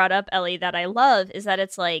you just brought up, Ellie, that I love is that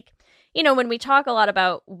it's like, you know, when we talk a lot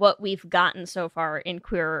about what we've gotten so far in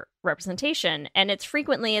queer representation, and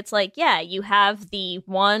it's like, yeah, you have the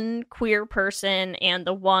one queer person and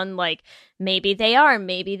the one, like, maybe they are,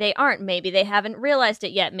 maybe they aren't, maybe they haven't realized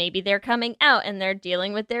it yet, maybe they're coming out and they're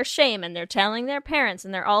dealing with their shame and they're telling their parents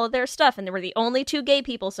and they're all of their stuff and they were the only two gay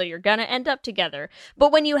people, so you're gonna end up together.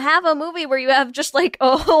 But when you have a movie where you have just like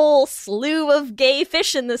a whole slew of gay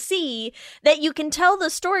fish in the sea, that you can tell the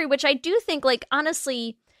story, which I do think, like,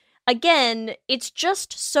 honestly, again, it's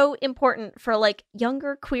just so important for like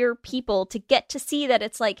younger queer people to get to see that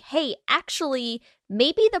it's like, hey, actually,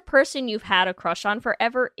 maybe the person you've had a crush on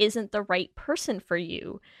forever isn't the right person for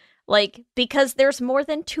you. Like, because there's more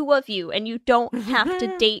than two of you and you don't have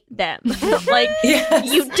to date them. Like,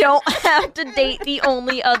 you don't have to date the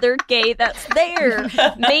only other gay that's there.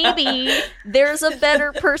 Maybe there's a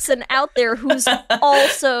better person out there who's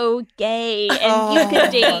also gay and you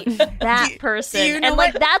can date that person. And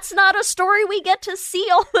like, that's not a story we get to see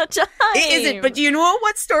all the time. It isn't. But do you know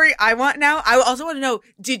what story I want now? I also want to know,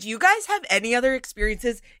 did you guys have any other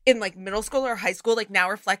experiences in like middle school or high school, like now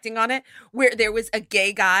reflecting on it, where there was a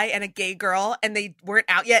gay guy and a gay girl and they weren't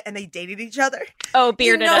out yet and they dated each other? Oh,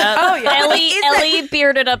 bearded up. Oh, yeah. Ellie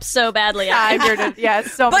bearded up so badly. I bearded. Yeah,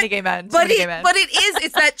 many gay men. But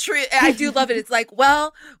it's that true. I do love it. It's like,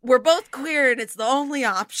 well, we're both queer and it's the only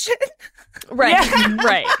option. Right. Yeah.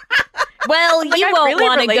 Right. Well, like, you won't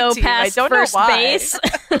want to go past first base.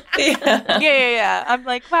 Yeah. I'm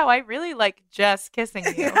like, wow, I really like just kissing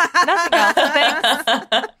you. Nothing else.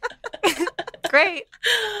 Thanks. Great.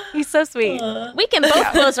 He's so sweet. We can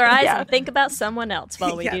both close our eyes and think about someone else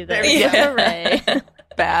while we do this. Hooray.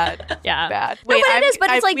 Bad. Yeah. Bad. No, but it is.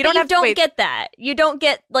 But it's like, you don't get that. You don't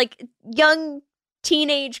get like young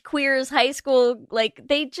teenage queers, high school, like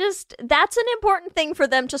that's an important thing for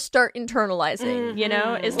them to start internalizing, you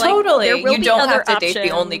know? Is like, totally. There will you be don't other have to options. date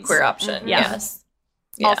the only queer option. Yes.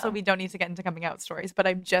 Yeah. Also, we don't need to get into coming out stories, but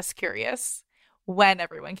I'm just curious when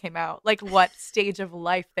everyone came out, like what stage of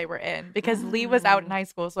life they were in, because Lee was out in high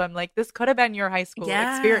school, so I'm like, this could have been your high school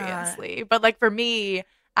experience, Lee. But like for me,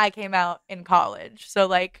 I came out in college, so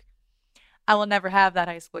like I will never have that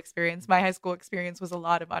high school experience. My high school experience was a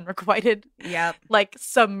lot of unrequited, like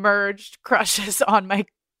submerged crushes on my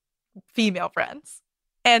female friends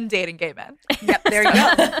and dating gay men. Yep, there you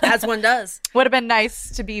go. As one does. Would have been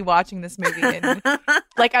nice to be watching this movie and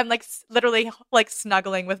like I'm like literally like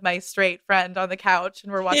snuggling with my straight friend on the couch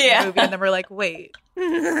and we're watching the movie and then we're like, wait,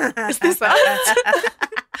 is this us?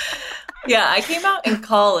 Yeah, I came out in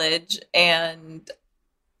college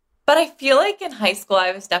but I feel like in high school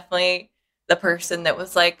I was definitely the person that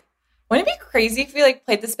was like, wouldn't it be crazy if we like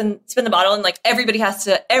played the spin the bottle and like everybody has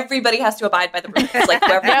to abide by the rules? Like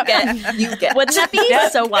whoever you get. Wouldn't that be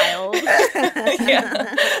so wild?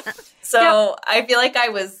 So I feel like I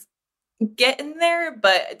was getting there,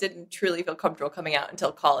 but didn't truly feel comfortable coming out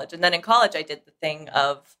until college. And then in college I did the thing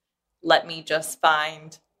of let me just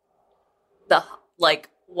find the like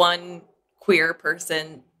one queer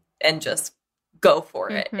person and just go for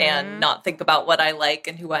it and not think about what I like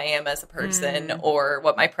and who I am as a person or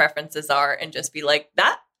what my preferences are and just be like,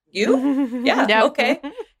 that you? Yeah, okay.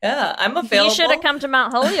 Yeah, I'm available. You should have come to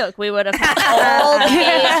Mount Holyoke. We would have had all the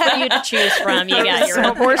gays for you to choose from. You got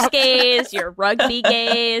your horse gays, your rugby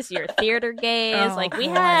gays, your theater gays. Like we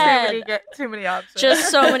had too many options. Just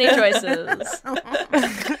so many choices.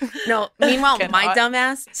 No, meanwhile, my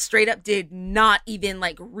dumbass straight up did not even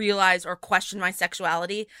like realize or question my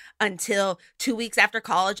sexuality until 2 weeks after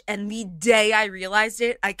college. And the day I realized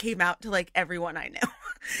it, I came out to like everyone I knew.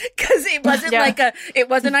 Because it wasn't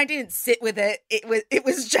I didn't sit with it. It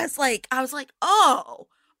was just like, I was like, oh,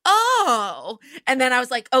 oh. And then I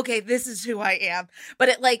was like, okay, this is who I am.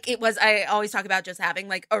 But I always talk about just having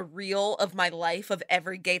like a reel of my life of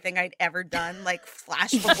every gay thing I'd ever done, like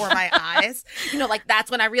flash before my eyes. You know, like that's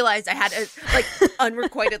when I realized I had a like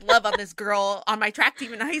unrequited love on this girl on my track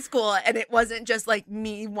team in high school. And it wasn't just like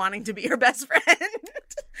me wanting to be her best friend.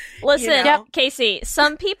 Listen, You know? Casey,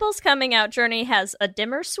 some people's coming out journey has a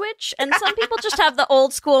dimmer switch, and some people just have the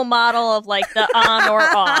old school model of like the on or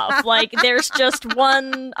off. Like there's just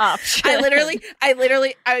one option.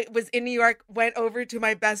 I was in New York, went over to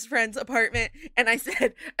my best friend's apartment, and I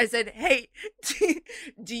said, hey,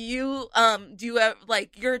 do you have,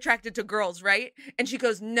 like, you're attracted to girls, right? And she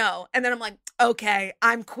goes, no. And then I'm like, okay,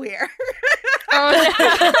 I'm queer. Oh,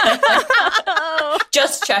 no.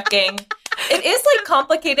 Just checking. It is like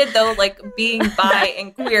complicated though, like being bi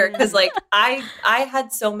and queer, because like I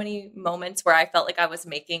had so many moments where I felt like I was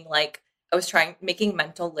making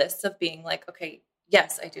mental lists of being like, okay,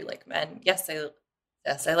 yes, I do like men. Yes,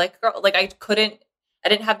 I like girls. Like I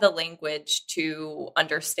didn't have the language to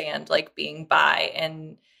understand like being bi,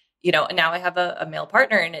 and you know, and now I have a male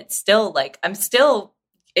partner, and it's still like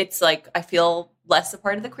it's like I feel less a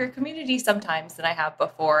part of the queer community sometimes than I have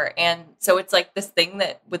before. And so it's like this thing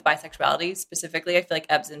that with bisexuality specifically, I feel like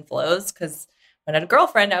ebbs and flows, because when I had a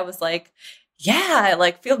girlfriend, I was like, yeah, I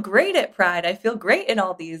like feel great at Pride. I feel great in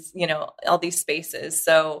all these, you know, all these spaces.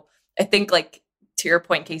 So I think like to your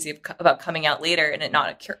point, Casey, about coming out later and it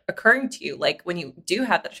not occurring to you, like when you do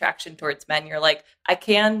have that attraction towards men, you're like, I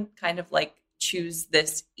can kind of like choose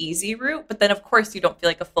this easy route, but then of course you don't feel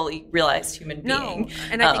like a fully realized human being.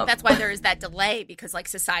 And I think that's why there is that delay, because like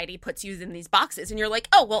society puts you in these boxes and you're like,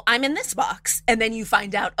 oh, well, I'm in this box. And then you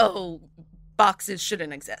find out, oh, boxes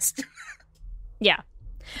shouldn't exist. Yeah.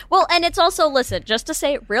 Well, and it's also, listen, just to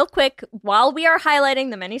say real quick, while we are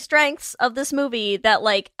highlighting the many strengths of this movie, that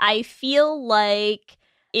like I feel like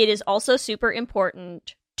it is also super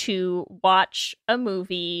important to watch a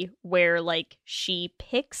movie where like she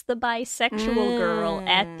picks the bisexual girl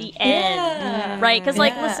at the end, right? Because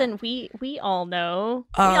like, listen, we all know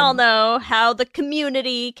how the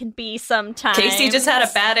community can be sometimes. Casey just had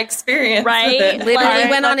a bad experience, right? Literally Like,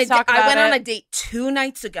 went on a date 2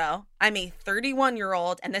 nights ago. I'm a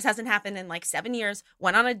 31-year-old, and this hasn't happened in like 7 years.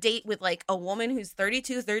 Went on a date with like a woman who's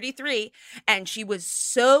 32, 33, and she was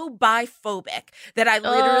so biphobic that I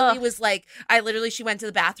literally was like, she went to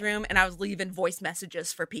the bathroom and I was leaving voice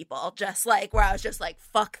messages for people, just like where I was just like,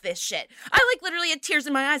 fuck this shit. I like literally had tears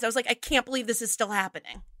in my eyes. I was like, I can't believe this is still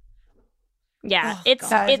happening. Yeah, Oh, it's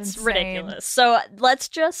God. ridiculous. So let's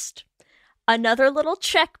just another little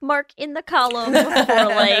check mark in the column for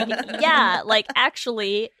like, yeah, like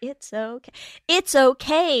actually it's okay. It's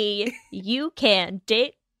okay. You can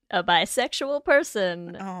date a bisexual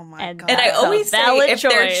person. Oh my and God. And I that's always a say valid if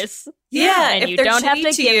they're choice. if and you they're don't have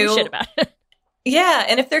shitty to give you, a shit about it. Yeah,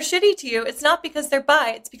 and if they're shitty to you, it's not because they're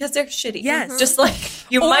bi, it's because they're shitty. Yes. Just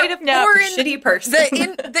like you might have met a shitty person.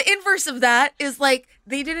 The inverse of that is like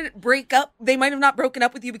they didn't break up. They might have not broken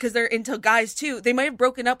up with you because they're into guys too. They might have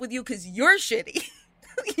broken up with you because you're shitty.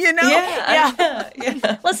 You know?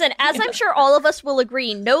 Yeah. Listen, as I'm sure all of us will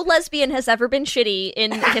agree, no lesbian has ever been shitty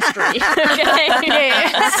in history. Okay?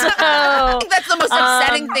 So, that's the most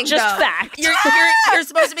upsetting thing, just though. fact. You're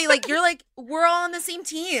supposed to be like, we're all on the same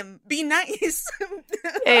team. Be nice.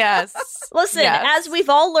 Yes. Listen, as we've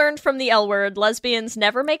all learned from the L word, lesbians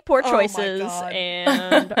never make poor choices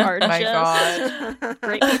and are just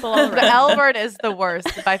great people all around. The L word is the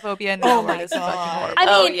worst. The biphobia and the L word is fucking horrible.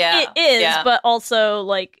 I mean, it is, but also,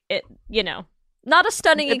 like, it, you know, not a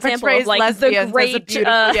stunning It example portrays of, like, lesbians the great...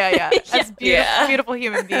 as beautiful, beautiful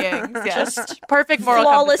human beings. Yes. Just perfect moral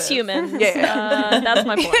flawless compasses. humans. Yeah. That's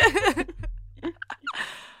my point.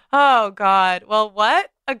 Oh, God. Well, what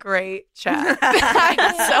a great chat.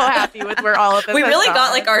 I'm so happy with where all of this We has really gone.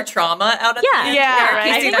 got like our trauma out of the end.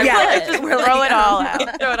 Right? Casey, Just throw it all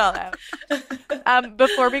out. Throw it all out.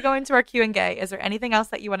 Before we go into our Q&A, is there anything else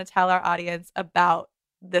that you want to tell our audience about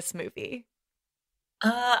this movie?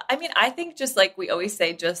 I mean, I think just like we always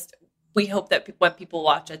say, just we hope that when people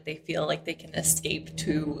watch it, they feel like they can escape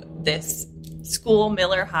to this school,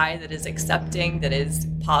 Miller High, that is accepting, that is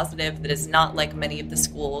positive, that is not like many of the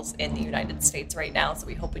schools in the United States right now. So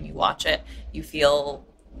we hope when you watch it, you feel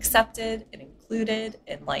accepted and included,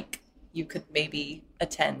 and like you could maybe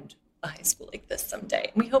attend a high school like this someday.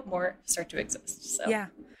 And we hope more start to exist. So Yeah.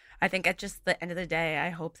 I think at just the end of the day, I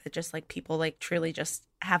hope that just like people like truly just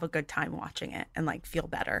have a good time watching it and like feel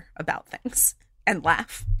better about things and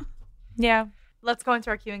laugh. Yeah. Let's go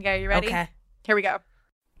into our Q&A. Are you ready? Okay. Here we go.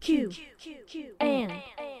 Q and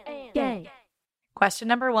gay. Question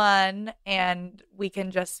number 1, and we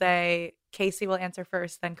can just say Casey will answer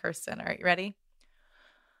first, then Kirsten. All right, you ready?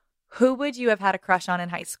 Who would you have had a crush on in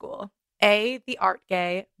high school? A, the art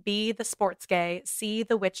gay, B, the sports gay, C,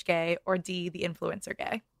 the witch gay, or D, the influencer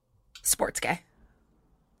gay? Sports gay.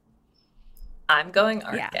 I'm going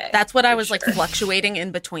art gay. That's what I was like fluctuating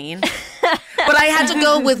in between. But I had to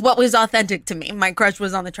go with what was authentic to me. My crush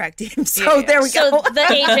was on the track team. So there we go. So the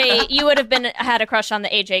AJ, you would have had a crush on the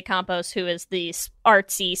AJ Campos, who is the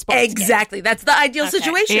artsy sports Exactly. gay. That's the ideal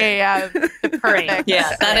situation. Yeah. The perfect.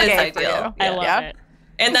 Yeah, that is gay ideal. I love it.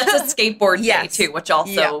 And that's a skateboard day too, which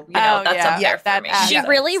also, that's up there for me. She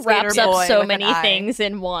really wraps up so many things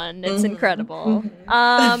in one. It's incredible.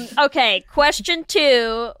 Okay, question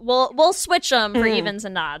 2. We'll switch them for evens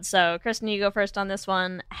and nods. So, Kristen, you go first on this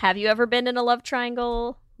one. Have you ever been in a love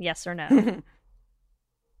triangle? Yes or no?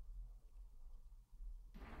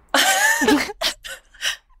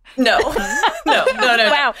 No.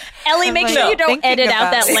 Wow. Ellie, make sure you don't edit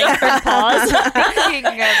out that lengthy pause.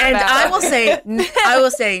 And I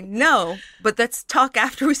will say no, but let's talk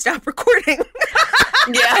after we stop recording.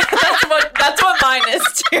 Yeah, that's what mine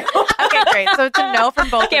is too. Okay, great. So it's a no from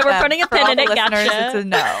both Okay, of we're them. putting a For pin all in the it. listeners, Gotcha. It's a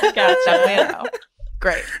no. Definitely a no.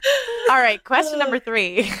 Great. All right, question number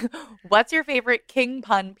 3. What's your favorite king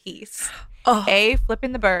pun piece? A,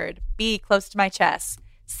 flipping the bird. B, close to my chest.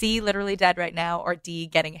 C, literally dead right now. Or D,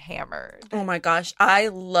 getting hammered. Oh my gosh. I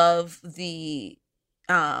love the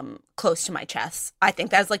close to my chest. I think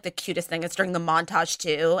that's like the cutest thing. It's during the montage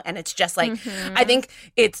too. And it's just like, I think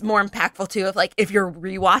it's more impactful too if like, if you're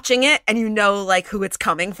rewatching it and you know like who it's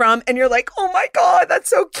coming from and you're like, oh my God, that's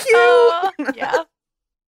so cute. Yeah.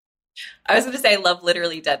 I was going to say I love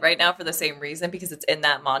Literally Dead right now for the same reason, because it's in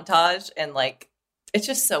that montage and like, it's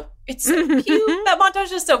just so cute. That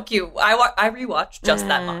montage is so cute. I rewatch just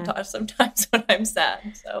that montage sometimes when I'm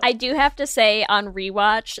sad. So I do have to say on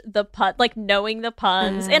rewatch, the pun, like knowing the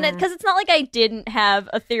puns, and because it's not like I didn't have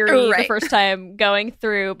a theory the first time going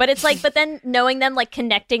through, but it's like, but then knowing them, like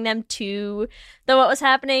connecting them to what was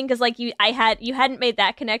happening, because like you hadn't made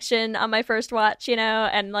that connection on my first watch,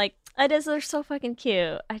 and like they're so fucking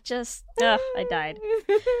cute. I died.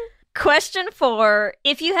 Question 4.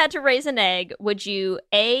 If you had to raise an egg, would you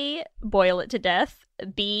A, boil it to death,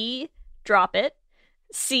 B, drop it,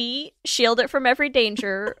 C, shield it from every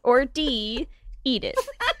danger, or D, eat it?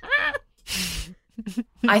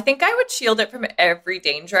 I think I would shield it from every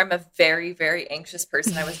danger. I'm a very, very anxious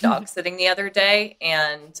person. I was dog sitting the other day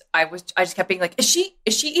and I just kept being like, is she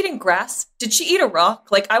eating grass? Did she eat a rock?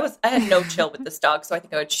 Like I had no chill with this dog, so I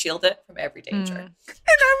think I would shield it from every danger. And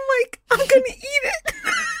I'm like, I'm gonna eat it.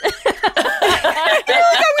 I'm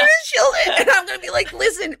gonna shield it. And I'm gonna be like,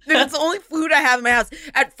 listen, it's the only food I have in my house.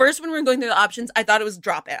 At first when we were going through the options, I thought it was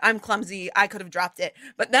drop it. I'm clumsy. I could have dropped it.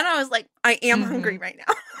 But then I was like, I am hungry right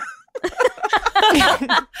now.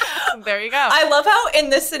 There you go. I love how in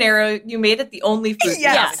this scenario you made it the only food you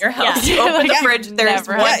have in your house. You open the fridge, there's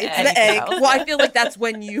one egg. It's the egg. Well, I feel like that's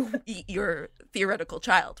when you eat your theoretical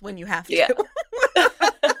child, when you have to. Yeah.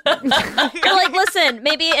 You're like, listen,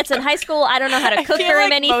 maybe it's in high school. I don't know how to cook very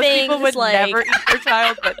many most things. People would like... never eat their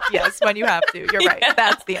child, but yes, when you have to. You're right.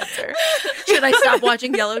 That's the answer. Should I stop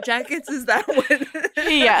watching Yellow Jackets? Is that what?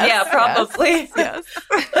 Yes. Yeah, probably. Yes.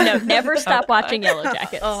 No, never stop watching Yellow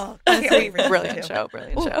Jackets. Oh, brilliant show.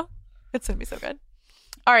 It's going to be so good.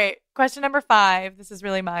 All right. Question number 5. This is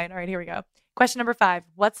really mine. All right, here we go. Question number 5.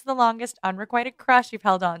 What's the longest unrequited crush you've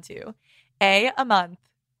held on to? A, a month.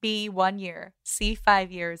 B, 1 year. C,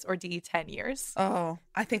 5 years. Or D, 10 years. Oh,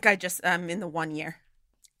 I think I just am in the 1 year.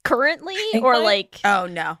 Currently or like... Oh,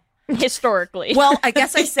 no. Historically. Well, I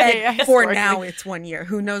guess I said for historically. now it's 1 year.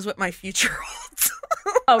 Who knows what my future holds?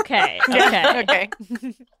 Okay.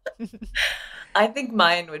 I think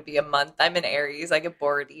mine would be a month. I'm an Aries. I get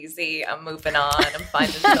bored easy. I'm moving on. I'm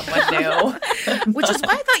finding someone new. Which is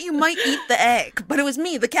why I thought you might eat the egg, but it was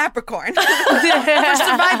me, the Capricorn, for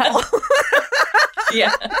survival.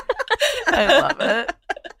 Yeah. I love it.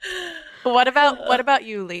 What about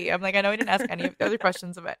you, Lee? I'm like, I know we didn't ask any of the other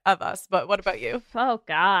questions of us, but what about you? Oh,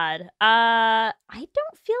 God. I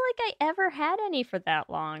don't feel like I ever had any for that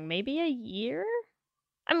long. Maybe a year?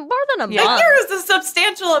 I'm more than a month. A year is a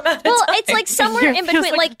substantial amount of time. Well, it's like somewhere in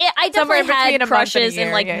between. Like I definitely had crushes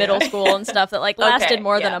in like middle school and stuff that like lasted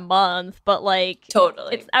more than a month. But like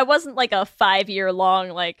totally, I wasn't like a 5-year long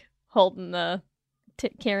like holding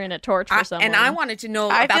carrying a torch for someone. And I wanted to know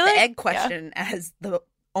about the egg question as the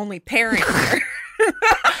only parent here.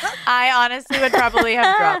 I honestly would probably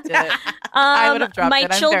have dropped it. I would have dropped it.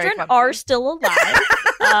 My children are still alive.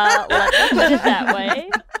 Let me put it that way.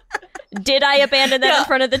 Did I abandon that in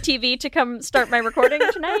front of the TV to come start my recording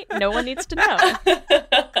tonight? No one needs to know.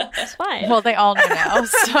 It's fine. Well, they all know now.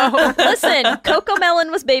 So listen, Coco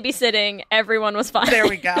Melon was babysitting. Everyone was fine. There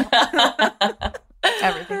we go.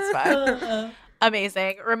 Everything's fine.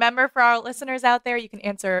 Amazing. Remember, for our listeners out there, you can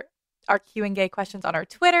answer our Q&A questions on our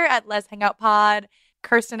Twitter at Lez Hangout Pod.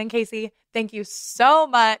 Kirsten and Casey, thank you so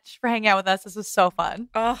much for hanging out with us. This was so fun.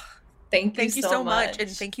 Oh, thank you so much. And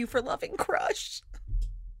thank you for loving Crush.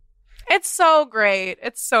 It's so great.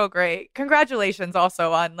 It's so great. Congratulations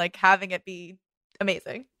also on like having it be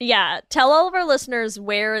amazing. Yeah. Tell all of our listeners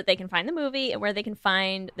where they can find the movie and where they can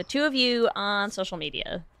find the two of you on social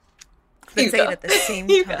media. Say it at the same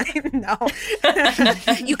time. No.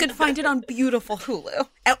 You can find it on beautiful Hulu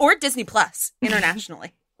or Disney Plus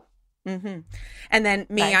internationally. And then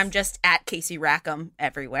me, nice. I'm just at Casey Rackham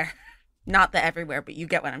everywhere. Not the everywhere, but you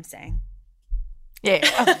get what I'm saying.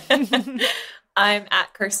 Yeah. I'm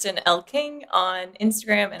at Kirsten L. King on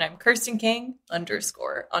Instagram, and I'm Kirsten King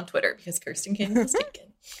 _ on Twitter because Kirsten King was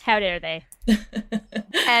taken. How dare they?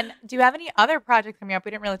 And do you have any other projects coming up?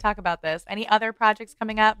 We didn't really talk about this. Any other projects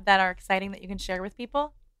coming up that are exciting that you can share with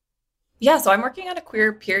people? Yeah, so I'm working on a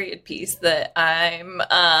queer period piece that I'm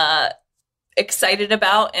excited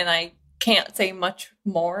about, and I can't say much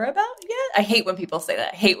more about yet. I hate when people say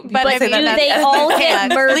that. I hate when people say that. They all get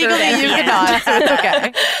murdered. Legally, you cannot, so it's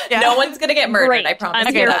okay. Yeah. No one's going to get murdered, Great. I promise.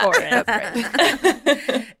 I'm here for it. That's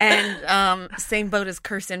great. And same boat as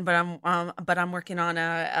Kirsten, but I'm working on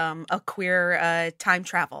a queer time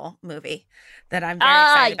travel movie that I'm very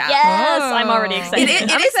excited about. Yes, I'm already excited.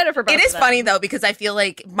 I'm excited for both. It is of them. funny though, because I feel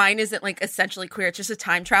like mine isn't like essentially queer. It's just a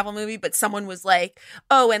time travel movie, but someone was like,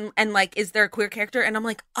 "Oh, and like, is there a queer character?" And I'm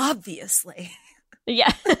like, "Obviously."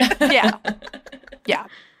 Yeah. Yeah,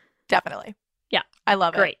 definitely. Yeah. I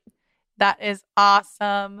love it. Great. That is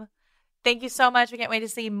awesome. Thank you so much. We can't wait to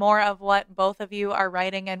see more of what both of you are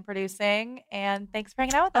writing and producing. And thanks for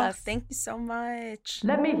hanging out with us. Thank you so much.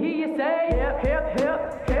 Let me hear you say hip, hip,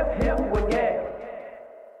 hip, hip, hip, well, yeah.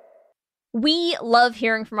 We love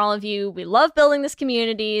hearing from all of you. We love building this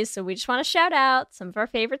community, so we just want to shout out some of our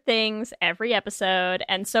favorite things every episode.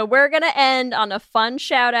 And so we're going to end on a fun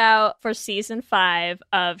shout out for season 5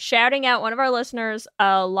 of shouting out one of our listeners,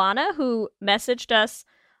 Alana, who messaged us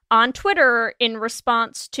on Twitter in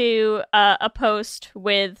response to a post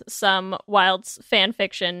with some Wilds fan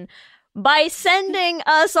fiction by sending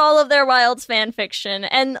us all of their Wilds fan fiction.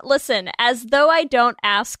 And listen, as though I don't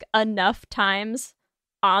ask enough times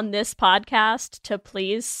on this podcast to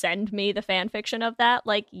please send me the fan fiction of that,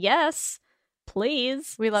 like, yes,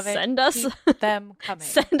 please. We love it. Send us keep them coming.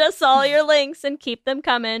 Send us all your links and keep them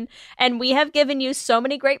coming. And we have given you so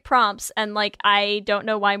many great prompts, and like, I don't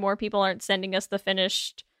know why more people aren't sending us the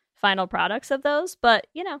finished final products of those, but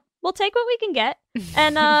you know, we'll take what we can get.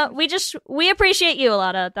 And we appreciate you,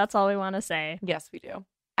 Alana. That's all we want to say. Yes, we do.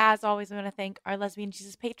 As always, we want to thank our Lesbian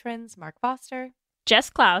Jesus patrons, Mark Foster,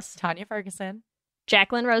 Jess Klaus, Tanya Ferguson,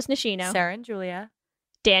 Jacqueline Rose Nishino, Sarah and Julia,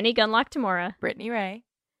 Danny Gunlock Tamora, Brittany Ray,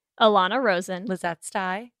 Alana Rosen, Lizette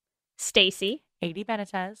Stye, Stacy, Adi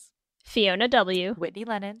Benitez, Fiona W, Whitney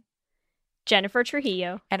Lennon, Jennifer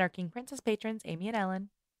Trujillo, and our King Princess patrons, Amy and Ellen,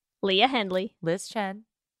 Leah Hendley, Liz Chen,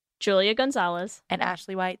 Julia Gonzalez, and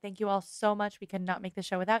Ashley White. Thank you all so much. We could not make the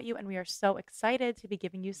show without you, and we are so excited to be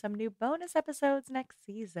giving you some new bonus episodes next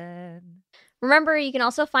season. Remember, you can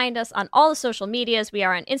also find us on all the social medias. We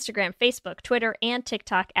are on Instagram, Facebook, Twitter, and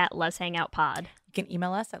TikTok at Let's Hang Out Pod. You can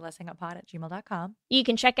email us at letshangoutpod@gmail.com. You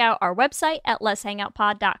can check out our website at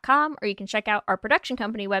letshangoutpod.com, or you can check out our production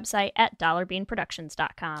company website at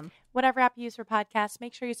dollarbeanproductions.com. Whatever app you use for podcasts,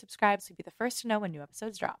 make sure you subscribe so you'll be the first to know when new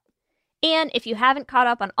episodes drop. And if you haven't caught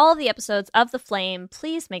up on all of the episodes of The Flame,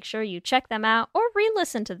 please make sure you check them out or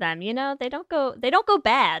re-listen to them. You know, they don't go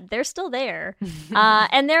bad. They're still there.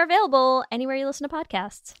 And they're available anywhere you listen to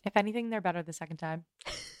podcasts. If anything, they're better the second time.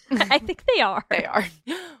 I think they are. They are.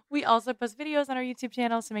 We also post videos on our YouTube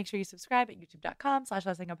channel, so make sure you subscribe at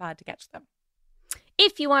youtube.com/letshangoutpod to catch them.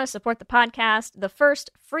 If you want to support the podcast, the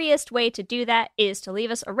first, freest way to do that is to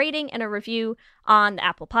leave us a rating and a review on the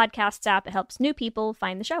Apple Podcasts app. It helps new people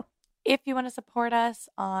find the show. If you want to support us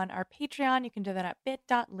on our Patreon, you can do that at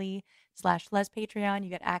bit.ly/lespatreon. You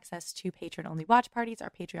get access to patron-only watch parties, our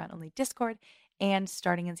Patreon-only Discord, and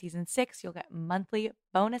starting in season 6, you'll get monthly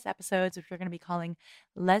bonus episodes, which we're going to be calling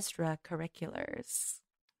Lestra Curriculars.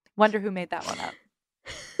 Wonder who made that one up.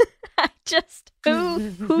 Just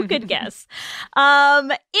who could guess?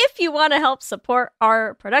 If you want to help support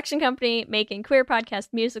our production company making queer podcast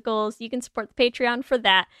musicals, you can support the Patreon for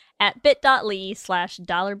that at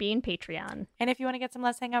bit.ly/dollarbeanpatreon. And if you want to get some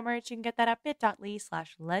Let's Hang Out merch, you can get that at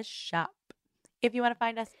bit.ly/lesshop. If you want to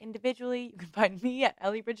find us individually, you can find me at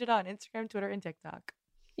Ellie Bridget on Instagram, Twitter, and TikTok.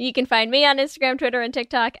 You can find me on Instagram, Twitter, and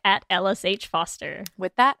TikTok at LSH Foster.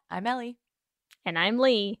 With that, I'm Ellie. And I'm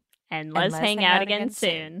Lee. And let's hang out again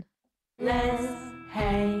soon. Let's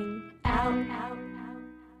hang out.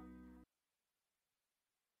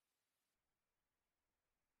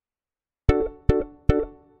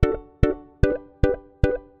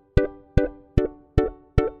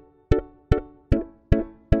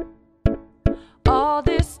 All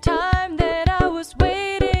this time that I was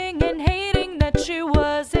waiting and hating that she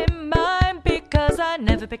wasn't mine because I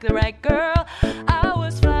never picked the right girl. I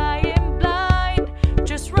was flying blind,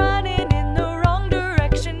 just running in the wrong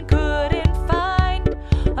direction. Couldn't find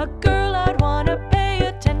a girl I'd wanna pay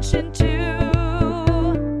attention to.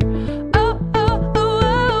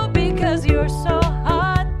 Oh, because you're so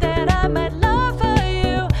hot that I might love for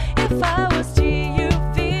you. If I was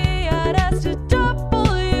TUV, I'd ask to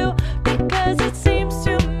double you because it seems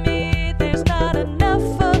to me there's not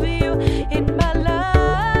enough of you in my life.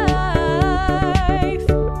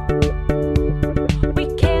 We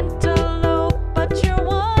can't elope, but you're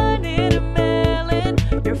one in a million.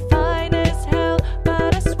 You're fine as hell,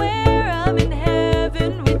 but I swear I'm in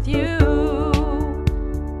heaven with you.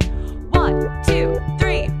 1, 2,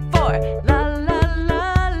 3, 4. La la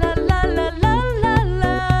la la la la la la la la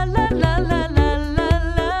la la la la la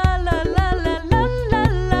la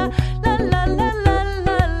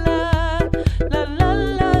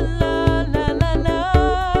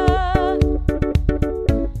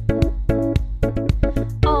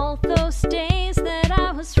all those days that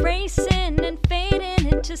I was racing and fading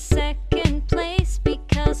into second